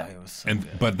 1.5-hour set. It was so And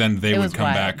good. but then they It would was come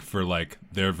wild. back for like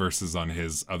their verses on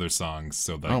his other songs.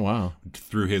 So like Oh, wow.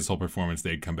 through his whole performance,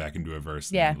 they'd come back and do a verse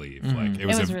and Yeah. then leave. Like it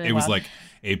was was really it was wild. like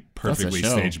a perfectly show.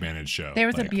 stage managed show. There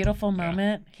was a Like, beautiful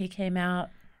moment. He came out,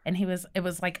 and it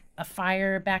was like a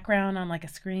fire background on like a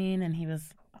screen, and he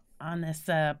was on this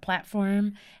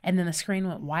platform, and then the screen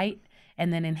went white,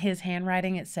 and then in his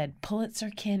handwriting it said Pulitzer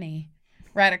Kenny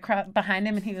right across behind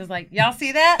him, and he was like, "Y'all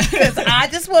see that? Because I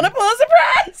just want to pull a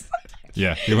surprise."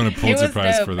 Yeah, they won a Pulitzer was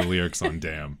Prize dope. for the lyrics on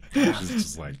Damn. Which is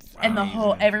just like And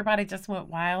everybody just went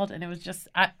wild, and it was just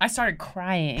I started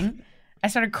crying. I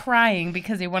started crying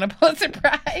because he won a Pulitzer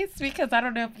Prize, because I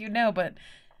don't know if you know, but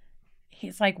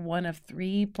he's like one of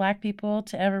 3 Black people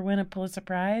to ever win a Pulitzer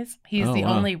Prize. He's Oh, the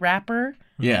wow. only rapper,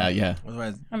 Yeah, yeah.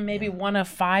 Otherwise, and maybe one of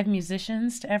 5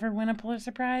 musicians to ever win a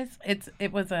Pulitzer Prize. That's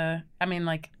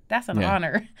an Yeah.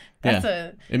 honor.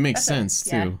 It makes that's a- sense,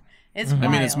 yeah. too. It's I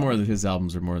mean, it's wild. more that his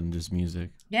albums are more than just music.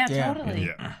 Yeah, Yeah. totally.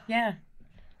 Yeah. Yeah.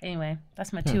 Anyway,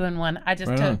 that's my 2 in 1. I just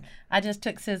Right took on.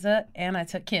 SZA and I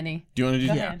took Kenny. Do you want to do?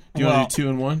 Go Do ahead. you want Well- to do 2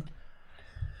 and 1?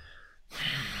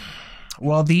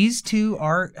 well, these two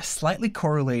are slightly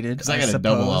correlated. Because I got a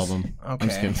double suppose. album. I'm Okay.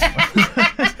 just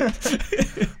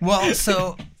kidding. Well,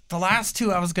 so the last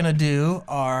 2 I was gonna do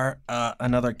are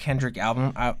another Kendrick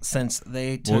album. Since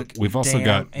they Well, took. we've also Damn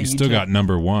got and you still took- got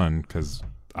number 1 because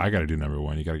I got to do number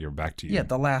one. You got to give it back to you. Yeah,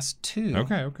 the last two.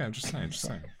 Okay. I'm just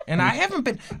saying. And I haven't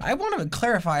been. I want to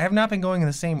clarify. I have not been going in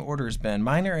the same order as Ben.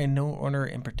 Mine are in no order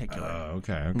in particular.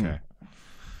 Okay.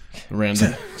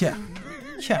 Random. Yeah.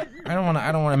 I don't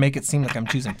want to make it seem like I'm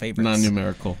choosing favorites.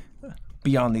 Non-numerical.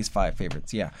 Beyond these 5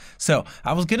 favorites, yeah. So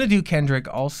I was gonna do Kendrick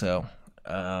also,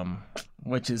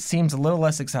 which seems a little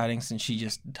less exciting since she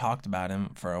just talked about him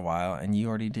for a while, and you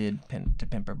already did To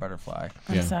Pimp a Butterfly.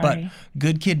 I'm sorry. But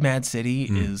Good Kid, Mad City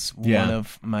is one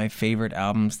of my favorite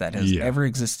albums that has ever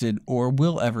existed or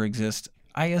will ever exist.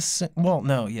 I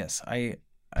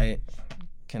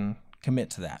can commit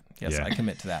to that. Yes, I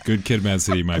commit to that. Good Kid, Mad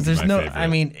City might be my favorite. I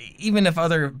mean, even if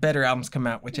other better albums come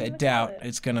out, which I doubt,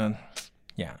 it's gonna.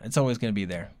 Yeah, it's always going to be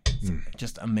there. It's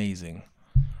just amazing.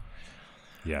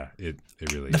 Yeah, it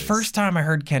really The is. first time I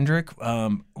heard Kendrick,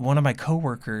 one of my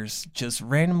coworkers just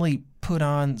randomly put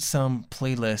on some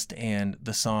playlist and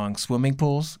the song Swimming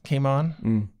Pools came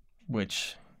on,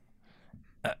 which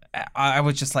I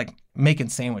was just like making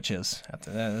sandwiches.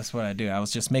 That's what I do. I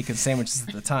was just making sandwiches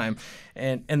at the time.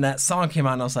 And that song came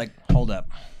on and I was like, hold up,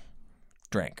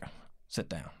 drink, sit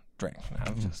down, drink. And I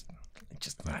was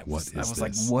I was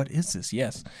like, what is this?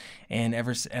 Yes. And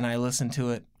I listened to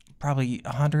it probably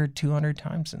 100, 200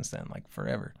 times since then, like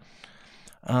forever.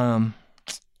 But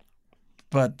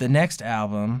the next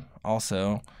album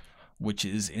also, which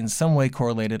is in some way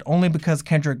correlated, only because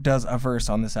Kendrick does a verse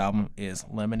on this album, is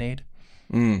Lemonade.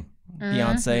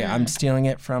 Beyonce. I'm stealing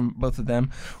it from both of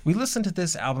them. We listened to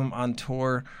this album on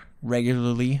tour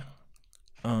regularly.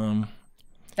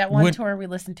 That one tour, we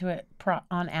listened to it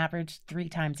on average 3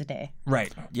 times a day.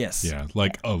 Right. Yes. Yeah,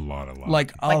 like a lot.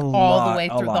 Like all the way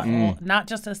through the whole, not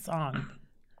just a song,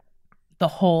 the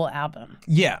whole album.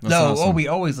 Yeah. That's awesome. We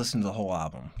always listen to the whole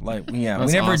album. Like, yeah,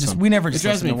 That's awesome. we never just It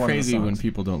drives listen me to crazy one of the when songs.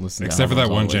 people don't listen. Except to for that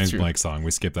albums one all the way James through. Blank song,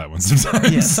 we skip that one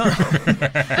sometimes. Yeah,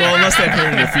 Well, unless they've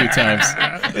heard it a few times,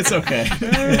 it's okay.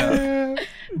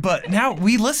 But now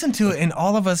we listen to it, and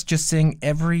all of us just sing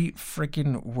every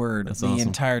freaking word the awesome.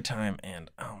 entire time. And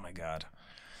oh my god,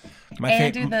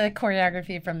 And do the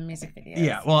choreography from the music videos.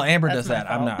 Yeah, well, Amber That's does my that.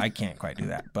 fault. I can't quite do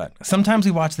that. But sometimes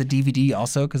we watch the DVD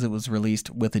also because it was released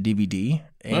with a DVD,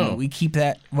 and we keep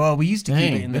that. Well, we used to keep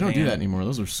it Dang, in they the don't do van. that anymore.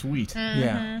 Those are sweet.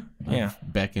 Yeah, yeah,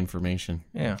 Beck information.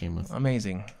 yeah. Came with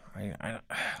Amazing.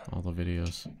 all the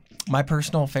videos. My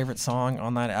personal favorite song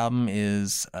on that album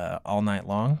is "All Night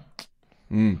Long."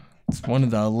 It's one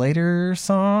of the later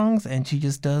songs, and she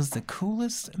just does the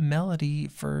coolest melody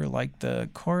for like the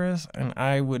chorus. And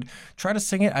I would try to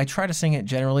sing it. I try to sing it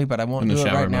generally, but I won't In the do it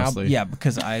shower right now. mostly. Yeah,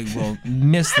 because I will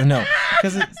miss the note.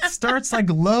 Because it starts like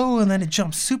low, and then it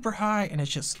jumps super high, and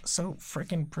it's just so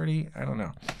freaking pretty. I don't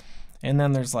know. And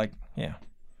then there's like,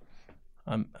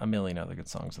 a million other good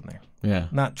songs in there. Yeah.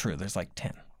 Not true. There's like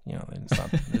 10. You know,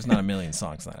 there's not a million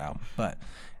songs on that album, but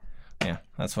yeah,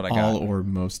 that's what I got. All or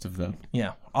most of them.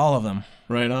 Yeah, all of them.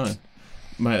 Right on.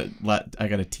 I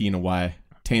got a T and a Y.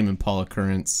 Tame Impala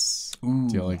Currents. Ooh,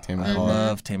 Do you like Tame I Impala?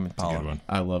 love Tame Good Impala. one.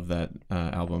 I love that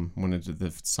album. When it did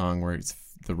the song where it's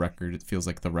the record, it feels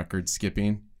like the record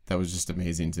skipping. That was just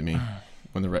amazing to me.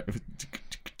 When the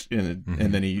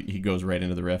and then he goes right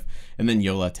into the riff, and then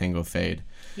Yola Tango Fade.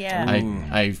 Yeah.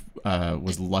 I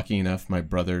was lucky enough. My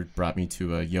brother brought me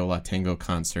to a Yola Tango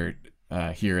concert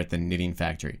here at the Knitting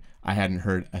Factory. I hadn't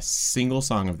heard a single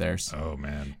song of theirs. Oh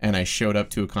man. And I showed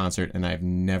up to a concert, and I've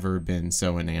never been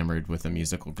so enamored with a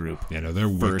musical group. Yeah, no, they're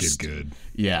wicked good.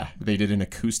 Yeah, they did an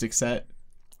acoustic set,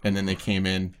 and then they came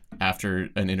in after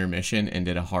an intermission and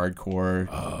did a hardcore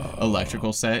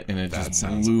electrical set, and it just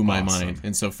sounds blew my awesome. mind.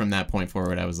 And so from that point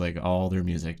forward, I was like, all their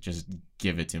music, just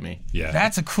give it to me. Yeah.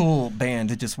 That's a cool band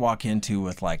to just walk into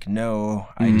with like no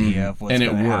idea of what's And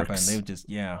it going to happen. works. They just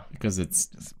Because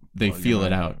they feel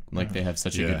it out. Like they have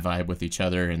such a Yeah. good vibe with each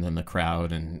other, and then the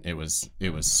crowd, and it was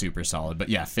super solid. But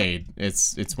yeah, Fade,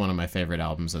 it's one of my favorite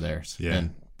albums of theirs. Yeah.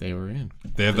 And they were in.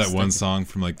 They have that one song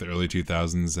from like the early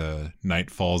 2000s, Night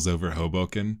Falls Over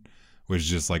Hoboken, which is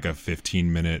just like a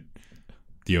 15-minute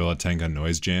Yola Tango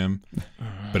noise jam.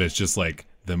 But it's just like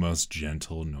the most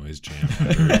gentle noise jam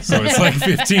ever. So it's like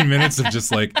 15 minutes of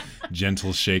just like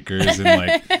gentle shakers and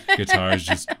like guitars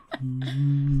just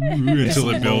until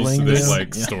it builds to this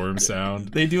like storm sound.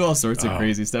 They do all sorts of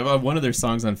crazy stuff. One of their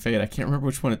songs on Fade, I can't remember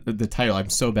which one, the title. I'm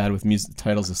so bad with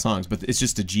titles of songs, but it's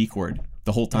just a G chord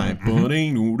the whole time.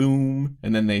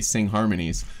 And then they sing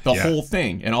harmonies. The whole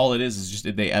thing. And all it is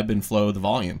just they ebb and flow the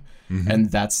volume.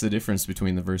 And that's the difference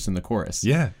between the verse and the chorus.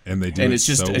 Yeah, and they do And it it's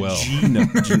just so a well.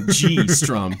 G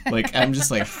strum. Like, I'm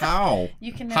just like, how?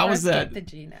 You can How never is skip that? the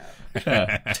G note.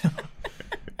 Yeah.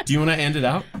 Do you want to end it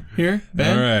out here,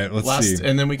 Ben? All right, let's see.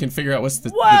 And then we can figure out what's the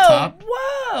Whoa! top.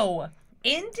 Whoa!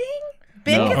 ending?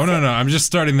 No. Oh no, I'm just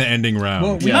starting the ending round.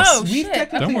 Well, Yes. Oh, we've shit.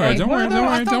 technically- Don't worry, don't worry, Well, don't no,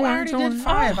 worry, I thought don't I worry, already don't did worry.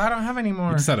 5. I don't have any more.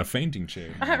 We just had a fainting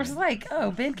chair. I was like, oh,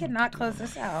 Ben cannot close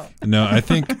this out. No, I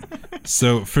think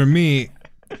so. For me,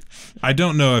 I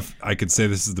don't know if I could say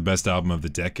this is the best album of the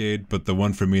decade, but the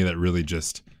one for me that really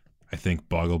just, I think,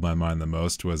 boggled my mind the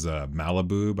most was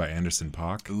Malibu by Anderson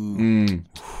 .Paak.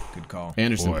 Good call.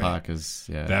 Anderson Boy. .Paak is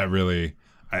That really,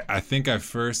 I think I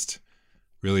first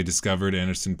really discovered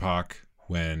Anderson .Paak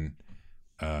when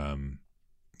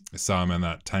I saw him in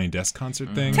that Tiny Desk concert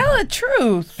thing, Tell the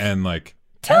truth. and like,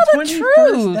 Tell That's the when he truth.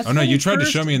 first- that's oh no, when you he tried to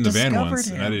first show me in the van discovered once,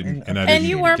 and I him. didn't, And I didn't And you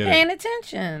even weren't get paying it.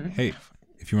 attention. Hey,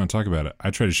 if you want to talk about it, I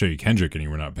tried to show you Kendrick, and you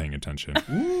were not paying attention.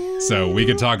 So we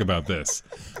could talk about this,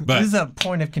 but This is a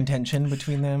point of contention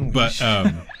between them. But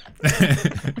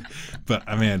but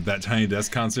I mean, that Tiny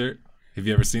Desk concert. Have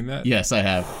you ever seen that? Yes, I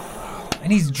have.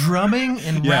 and he's drumming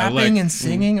and Yeah, rapping like- and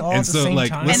singing all and at the so, same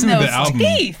like, time. listen And to those the album.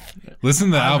 teeth. Listen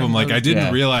to the album. Like, I didn't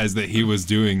Yeah. realize that he was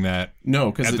doing that No,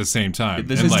 because at the same time.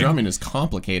 His And, like, drumming is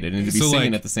complicated, and to be So,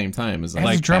 singing like- at the same time is As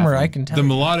like a drummer, I baffling. can tell the you.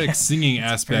 melodic singing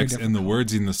aspects very and the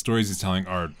words and the stories he's telling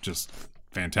are just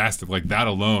fantastic. Like, that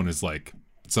alone is like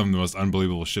some of the most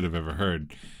unbelievable shit I've ever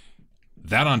heard.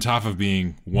 That on top of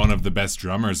being one of the best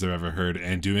drummers I've ever heard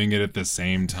and doing it at the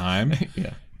same time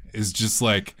Yeah. is just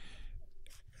like,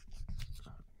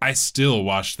 I still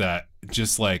watch that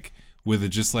just like with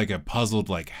just like a puzzled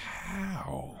like,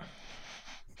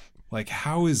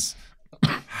 how is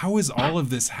all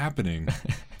of this happening?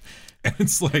 And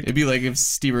it's like, It'd be like if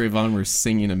Stevie Ray Vaughan were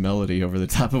singing a melody over the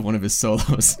top of one of his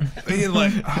solos.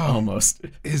 like Almost.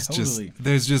 it's Totally. just,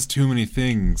 there's just too many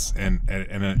things, and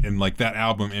like that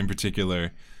album in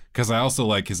particular, because I also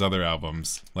like his other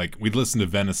albums. Like, we'd listen to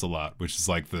Venice a lot, which is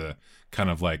like the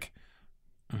kind of like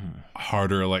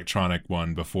harder electronic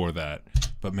one before that.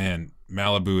 But man,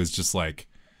 Malibu is just like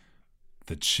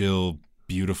the chill,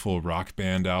 beautiful rock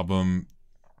band album.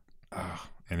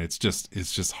 And it's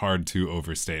just hard to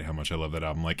overstate how much I love that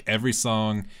album. Like, every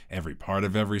song, every part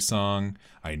of every song,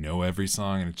 I know every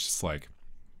song, and it's just like,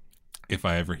 if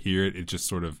I ever hear it, it just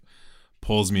sort of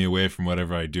pulls me away from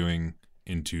whatever I'm doing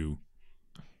into,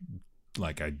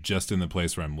 like, I just in the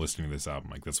place where I'm listening to this album.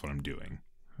 Like, that's what I'm doing.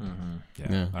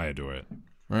 Yeah, I adore it.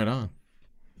 Right on.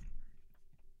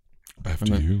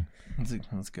 After you.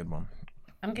 That's a good one.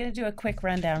 I'm going to do a quick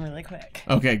rundown really quick.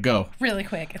 Okay, go. Really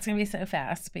quick. It's going to be so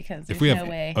fast because there's If we have, no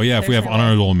way. oh yeah, if we There's have no way.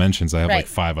 honorable mentions, I have like Right.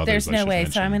 5 others. There's I no should way.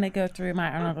 So I'm mention. going to go through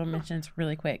my honorable mentions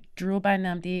really quick. Drool by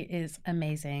Numdy is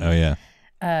amazing. Oh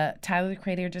yeah. Tyler the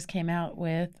Creator just came out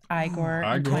with Igor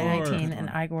in Igor. 2019, and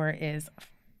Igor is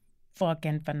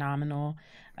fucking phenomenal.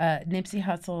 Nipsey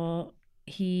Hussle,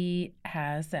 he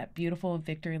has that beautiful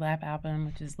Victory Lap album,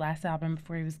 which is last album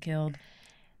before he was killed.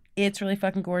 It's really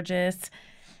fucking gorgeous.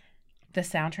 The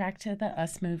soundtrack to the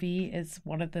Us movie is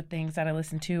one of the things that I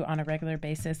listen to on a regular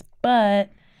basis. But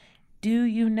do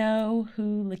you know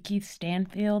who Lakeith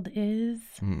Stanfield is?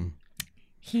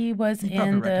 He was You probably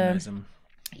in recognize the. him.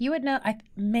 You would know.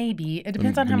 Maybe it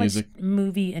depends on the how music? much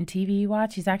movie and TV you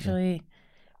watch. He's actually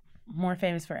more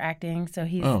famous for acting. So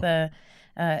he's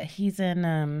he's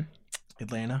in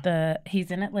Atlanta.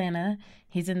 he's in Atlanta.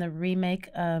 He's in the remake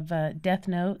of Death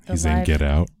Note. The He's in Get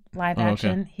Out. live Oh, okay.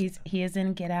 action. He is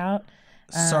in Get Out.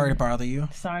 Sorry to bother you.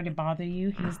 Sorry to bother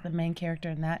you. He's the main character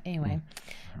in that. Anyway,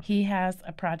 he has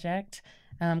a project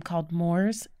called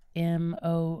Moors,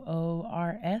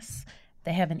 Moors.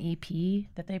 They have an EP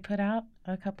that they put out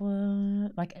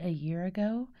a year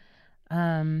ago.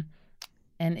 And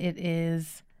it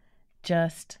is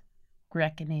just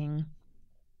Reckoning,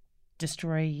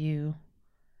 Destroy You,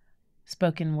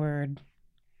 spoken word,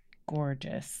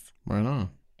 gorgeous. Right on.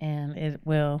 And it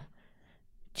will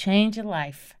change your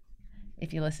life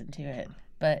if you listen to it.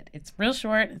 But it's real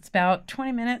short. It's about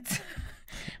 20 minutes.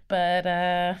 But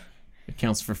It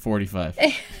counts for 45.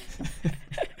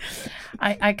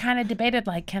 I kind of debated,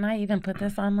 like, can I even put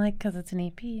this on, like, because it's an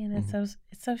EP and it's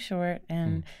so short,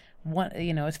 and one,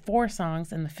 it's 4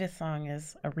 songs, and the 5th song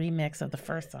is a remix of the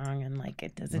first song, and like,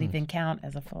 it doesn't even count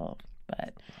as a full.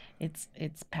 But it's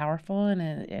powerful, and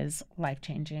it is life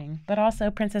changing. But also,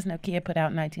 Princess Nokia put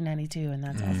out in 1992, and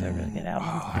that's also a really good album.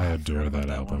 I adore that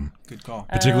album. Good call.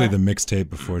 Particularly the mixtape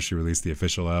before she released the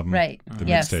official album. Right. The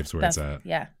Yes, mixtape's where it's at.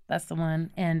 Yeah, that's the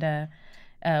one. And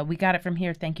we got it from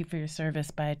here. Thank You for Your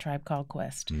Service by a Tribe Called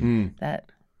Quest.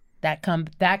 That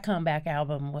comeback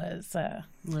album was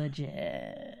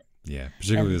legit. Yeah,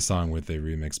 particularly the song where they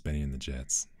remixed Benny and the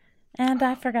Jets. And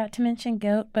I forgot to mention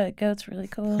Goat, but Goat's really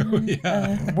cool.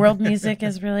 World music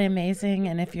is really amazing.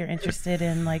 And if you're interested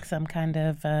in like some kind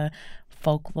of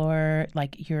folklore,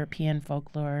 like European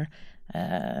folklore,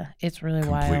 It's really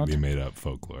Completely wild. made up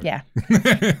folklore. Yeah,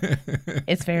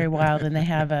 it's very wild, and they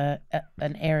have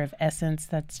an air of essence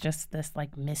that's just this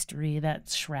like mystery that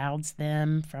shrouds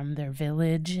them from their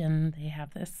village, and they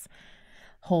have this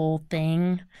whole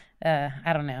thing.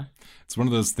 I don't know. It's one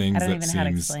of those things I don't that even know how to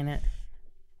seems explain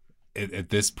it. at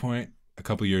this point, a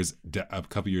couple years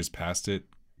past it,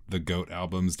 the Goat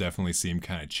albums definitely seem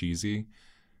kind of cheesy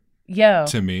Yo,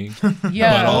 to me. yo,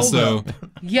 But also,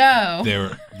 yo.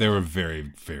 they were very,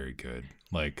 very good.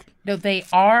 Like, No, they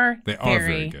are. They are very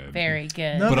very good. Very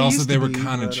good. No, but they also used they to were be,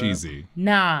 kind of but, cheesy.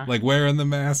 Nah. Like wearing the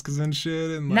masks and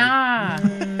shit, and like,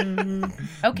 Nah.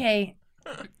 Okay.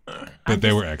 But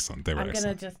they were excellent. They were I'm gonna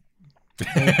excellent. just.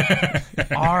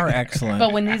 Are excellent.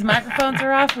 But when these microphones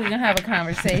are off, we're gonna have a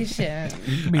conversation.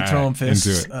 You can be All throwing right, into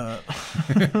fists.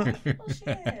 it.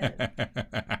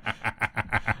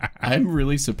 I'm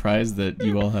really surprised that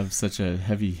you all have such a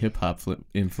heavy hip hop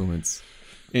influence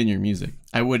in your music.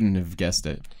 I wouldn't have guessed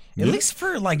it. At least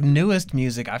for like newest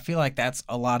music, I feel like that's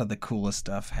a lot of the coolest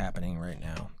stuff happening right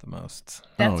now. The most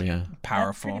That's- Oh yeah.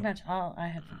 powerful. That's pretty much all I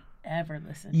have ever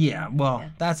listened. Yeah, to. well, Yeah.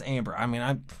 that's Amber. I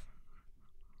mean,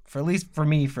 for at least for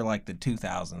me, for like the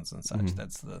 2000s and such, Mm-hmm.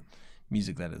 that's the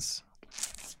music that is.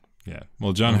 Yeah.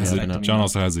 Well, John Yeah, I know. John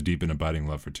also has a deep and abiding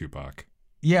love for Tupac.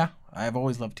 Yeah, I've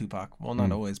always loved Tupac. Well, Mm.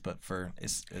 not always, but for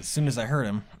as soon as I heard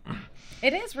him,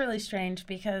 It is really strange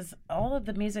because all of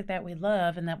the music that we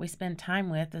love and that we spend time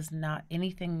with is not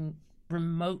anything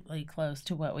remotely close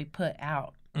to what we put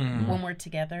out when we're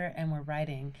together and we're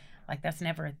writing. Like that's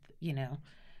never,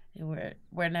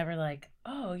 we're never like,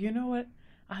 oh, you know what?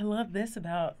 I love this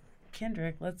about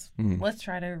Kendrick. Let's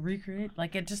try to recreate.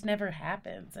 Like it just never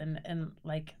happens. And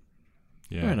like,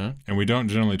 Yeah. Right on. And we don't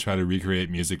generally try to recreate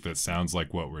music that sounds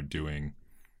like what we're doing.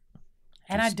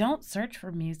 and I don't search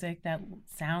for music that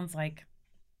sounds like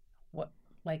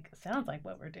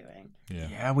what we're doing. Yeah.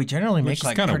 yeah, we generally Which make is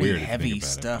like kinda pretty weird if you think heavy about it,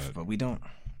 stuff, but- we don't.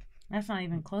 That's not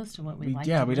even close to what we We, like.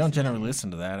 yeah, to we don't listen generally to.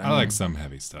 listen to that. I like some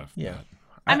heavy stuff. Yeah. but-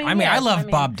 I mean, I yes, love I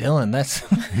mean- Bob Dylan. That's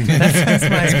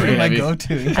that's pretty my heavy.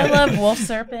 go-to. I love Wolf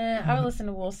Serpent. I would listen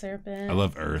to Wolf Serpent. I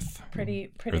love Earth.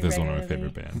 pretty Earth is one of my regularly.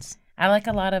 favorite bands. I like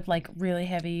a lot of like really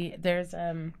heavy. There's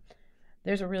a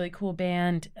really cool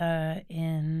band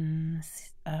in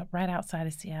right outside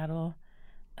of Seattle,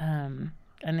 and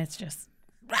it's just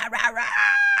rah rah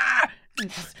rah, and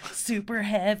just super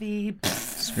heavy.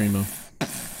 Screamo.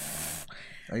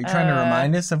 Are you trying to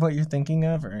remind us of what you're thinking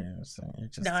of, or you're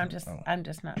just? No, I'm just Oh, not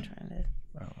trying to.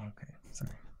 oh, okay.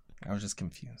 Sorry, I was just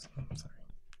confused. I'm sorry.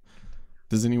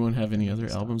 Does anyone have any other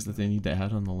albums that they need to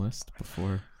add on the list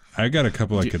before? I got a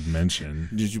couple I could mention.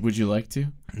 Would you like to?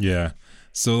 Yeah.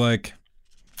 So like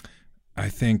I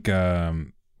think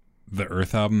the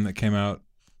Earth album that came out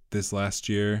this last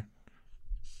year,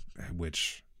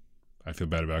 which I feel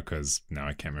bad about because now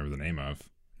I can't remember the name of.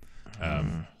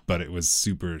 But it was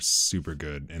super, super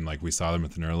good. And like we saw them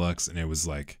at the Neurolux and it was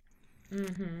like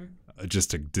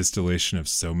just a distillation of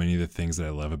so many of the things that I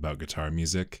love about guitar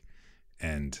music.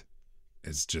 And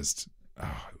it's just,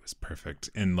 it was perfect.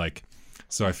 And like,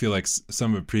 so I feel like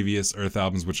some of the previous Earth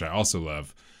albums, which I also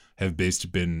love, have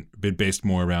been based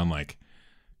more around like,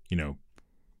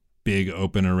 big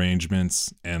open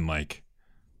arrangements and like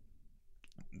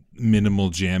minimal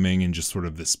jamming and just sort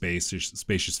of the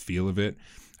spacious feel of it.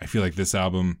 I feel like this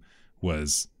album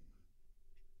was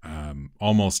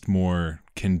almost more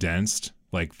condensed.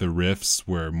 Like the riffs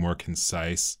were more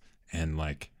concise and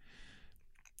like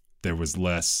there was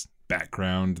less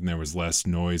background and there was less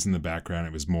noise in the background.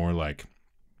 It was more like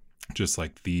just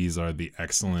like these are the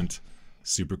excellent,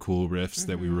 super cool riffs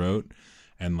that we wrote,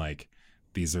 and like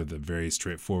these are the very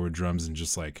straightforward drums, and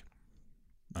just like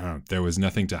I don't know, there was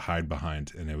nothing to hide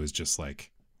behind, and it was just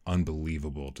like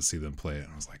unbelievable to see them play it.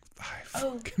 And I was like, I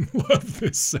fucking love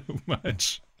this so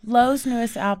much. Lowe's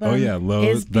newest album. Oh yeah, Low,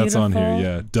 is that's on here. beautiful.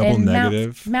 Yeah, Double And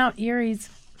Negative. Mount Erie's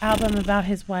album about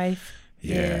his wife.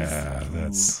 Yeah,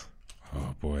 that's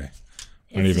oh boy.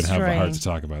 I don't It's even have the heart destroying. to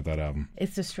talk about that album.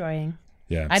 It's destroying.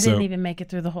 Yeah, I so, didn't even make it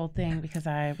through the whole thing because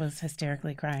I was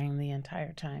hysterically crying the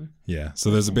entire time. Yeah, so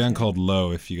there's a band called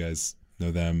Low, if you guys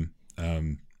know them,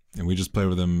 and we just played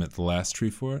with them at the last Tree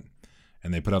Fort,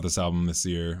 and they put out this album this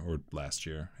year or last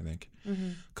year, I think,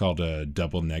 called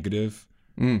Double Negative,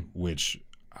 which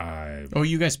I Oh,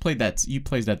 you guys played that. You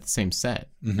played that the same set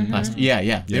last. Yeah. They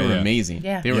Yeah, were yeah. amazing.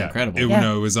 Yeah. They were incredible.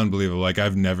 No, it was unbelievable. Like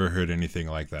I've never heard anything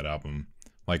like that album.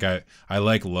 Like I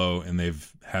like Low, and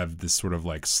they've have this sort of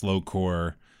like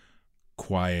slowcore,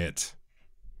 quiet,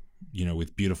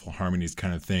 with beautiful harmonies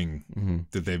kind of thing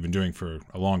that they've been doing for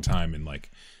a long time, and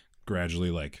like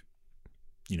gradually like,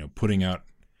 putting out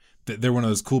they're one of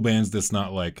those cool bands that's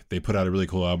not like they put out a really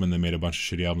cool album and they made a bunch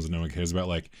of shitty albums that no one cares about.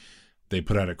 Like they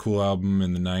put out a cool album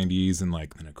in the 90s and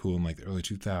like then a cool in like the early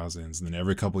 2000s, and then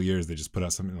every couple of years they just put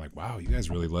out something like, wow, you guys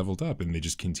really leveled up, and they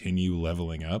just continue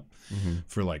leveling up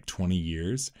for like 20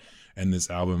 years. And this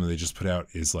album they just put out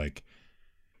is like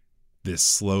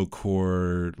this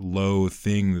slowcore low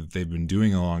thing that they've been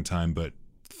doing a long time, but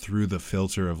through the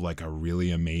filter of like a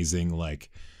really amazing like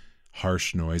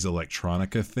harsh noise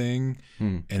electronica thing.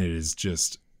 And it is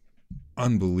just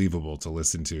unbelievable to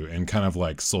listen to and kind of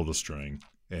like soul destroying,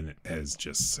 and it is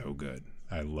just so good.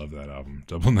 I love that album,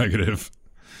 Double Negative.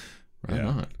 Right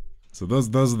on. So those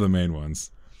are the main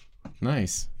ones.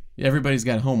 Nice. Everybody's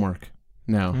got homework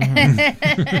now.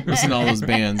 Listen to all those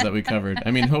bands that we covered.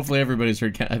 I mean, hopefully everybody's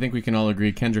heard. I think we can all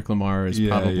agree Kendrick Lamar has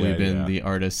probably been the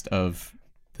artist of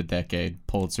the decade.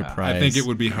 Pulitzer Prize. I think it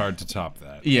would be hard to top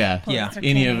that. Yeah. Yeah.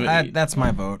 Any of it, That's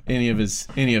my vote. any of his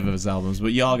albums.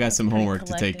 But y'all got some homework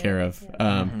to take care of.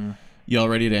 Y'all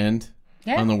ready to end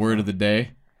on the word of the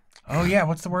day? Oh, yeah.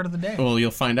 What's the word of the day? Well,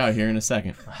 you'll find out here in a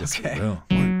second. Yes, we will.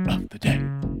 Word of the day.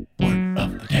 Word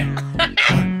of the day.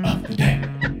 Word of the day.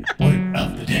 Word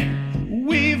of the day.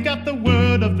 We've got the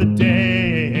word of the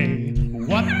day.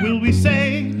 What will we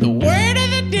say? The word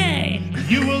of the day.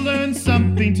 You will learn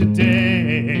something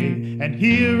today. And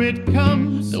here it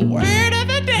comes. The word of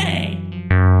the day.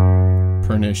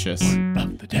 Pernicious. Word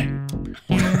of the day.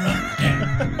 Word of the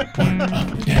day. Word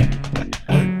of the day.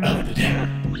 Word of the day.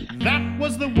 That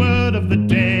was the word of the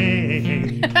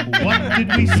day. What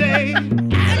did we say?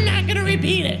 I'm not going to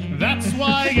repeat it. That's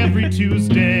why every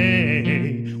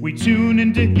Tuesday we tune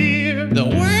in to hear The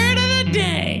word of the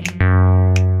day.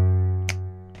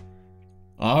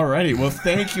 Alrighty, well,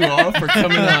 thank you all for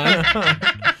coming on.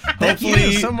 Thank you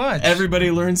Hopefully, so much.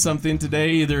 everybody learned something today,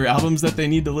 either albums that they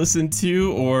need to listen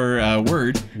to or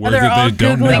word. Word They're all that they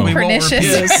don't Googling know. We won't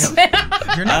pernicious. repeat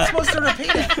You're not supposed to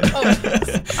repeat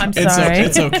it. I'm It's sorry. okay.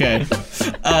 It's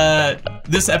okay.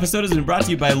 This episode has been brought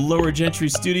to you by Lower Gentry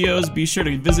Studios. Be sure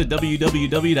to visit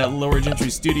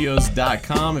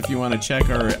www.lowergentrystudios.com if you want to check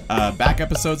our back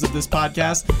episodes of this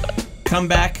podcast. Come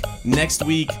back next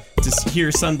week to hear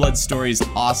Sunblood Story's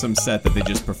awesome set that they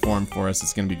just performed for us.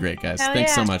 It's going to be great, guys. Hell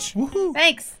Thanks so yeah. much.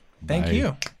 Thanks. Thank Bye.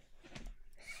 you.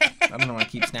 I don't know why I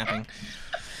keep snapping.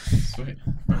 Sweet.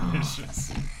 What is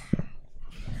the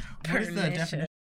Pernicious. definition?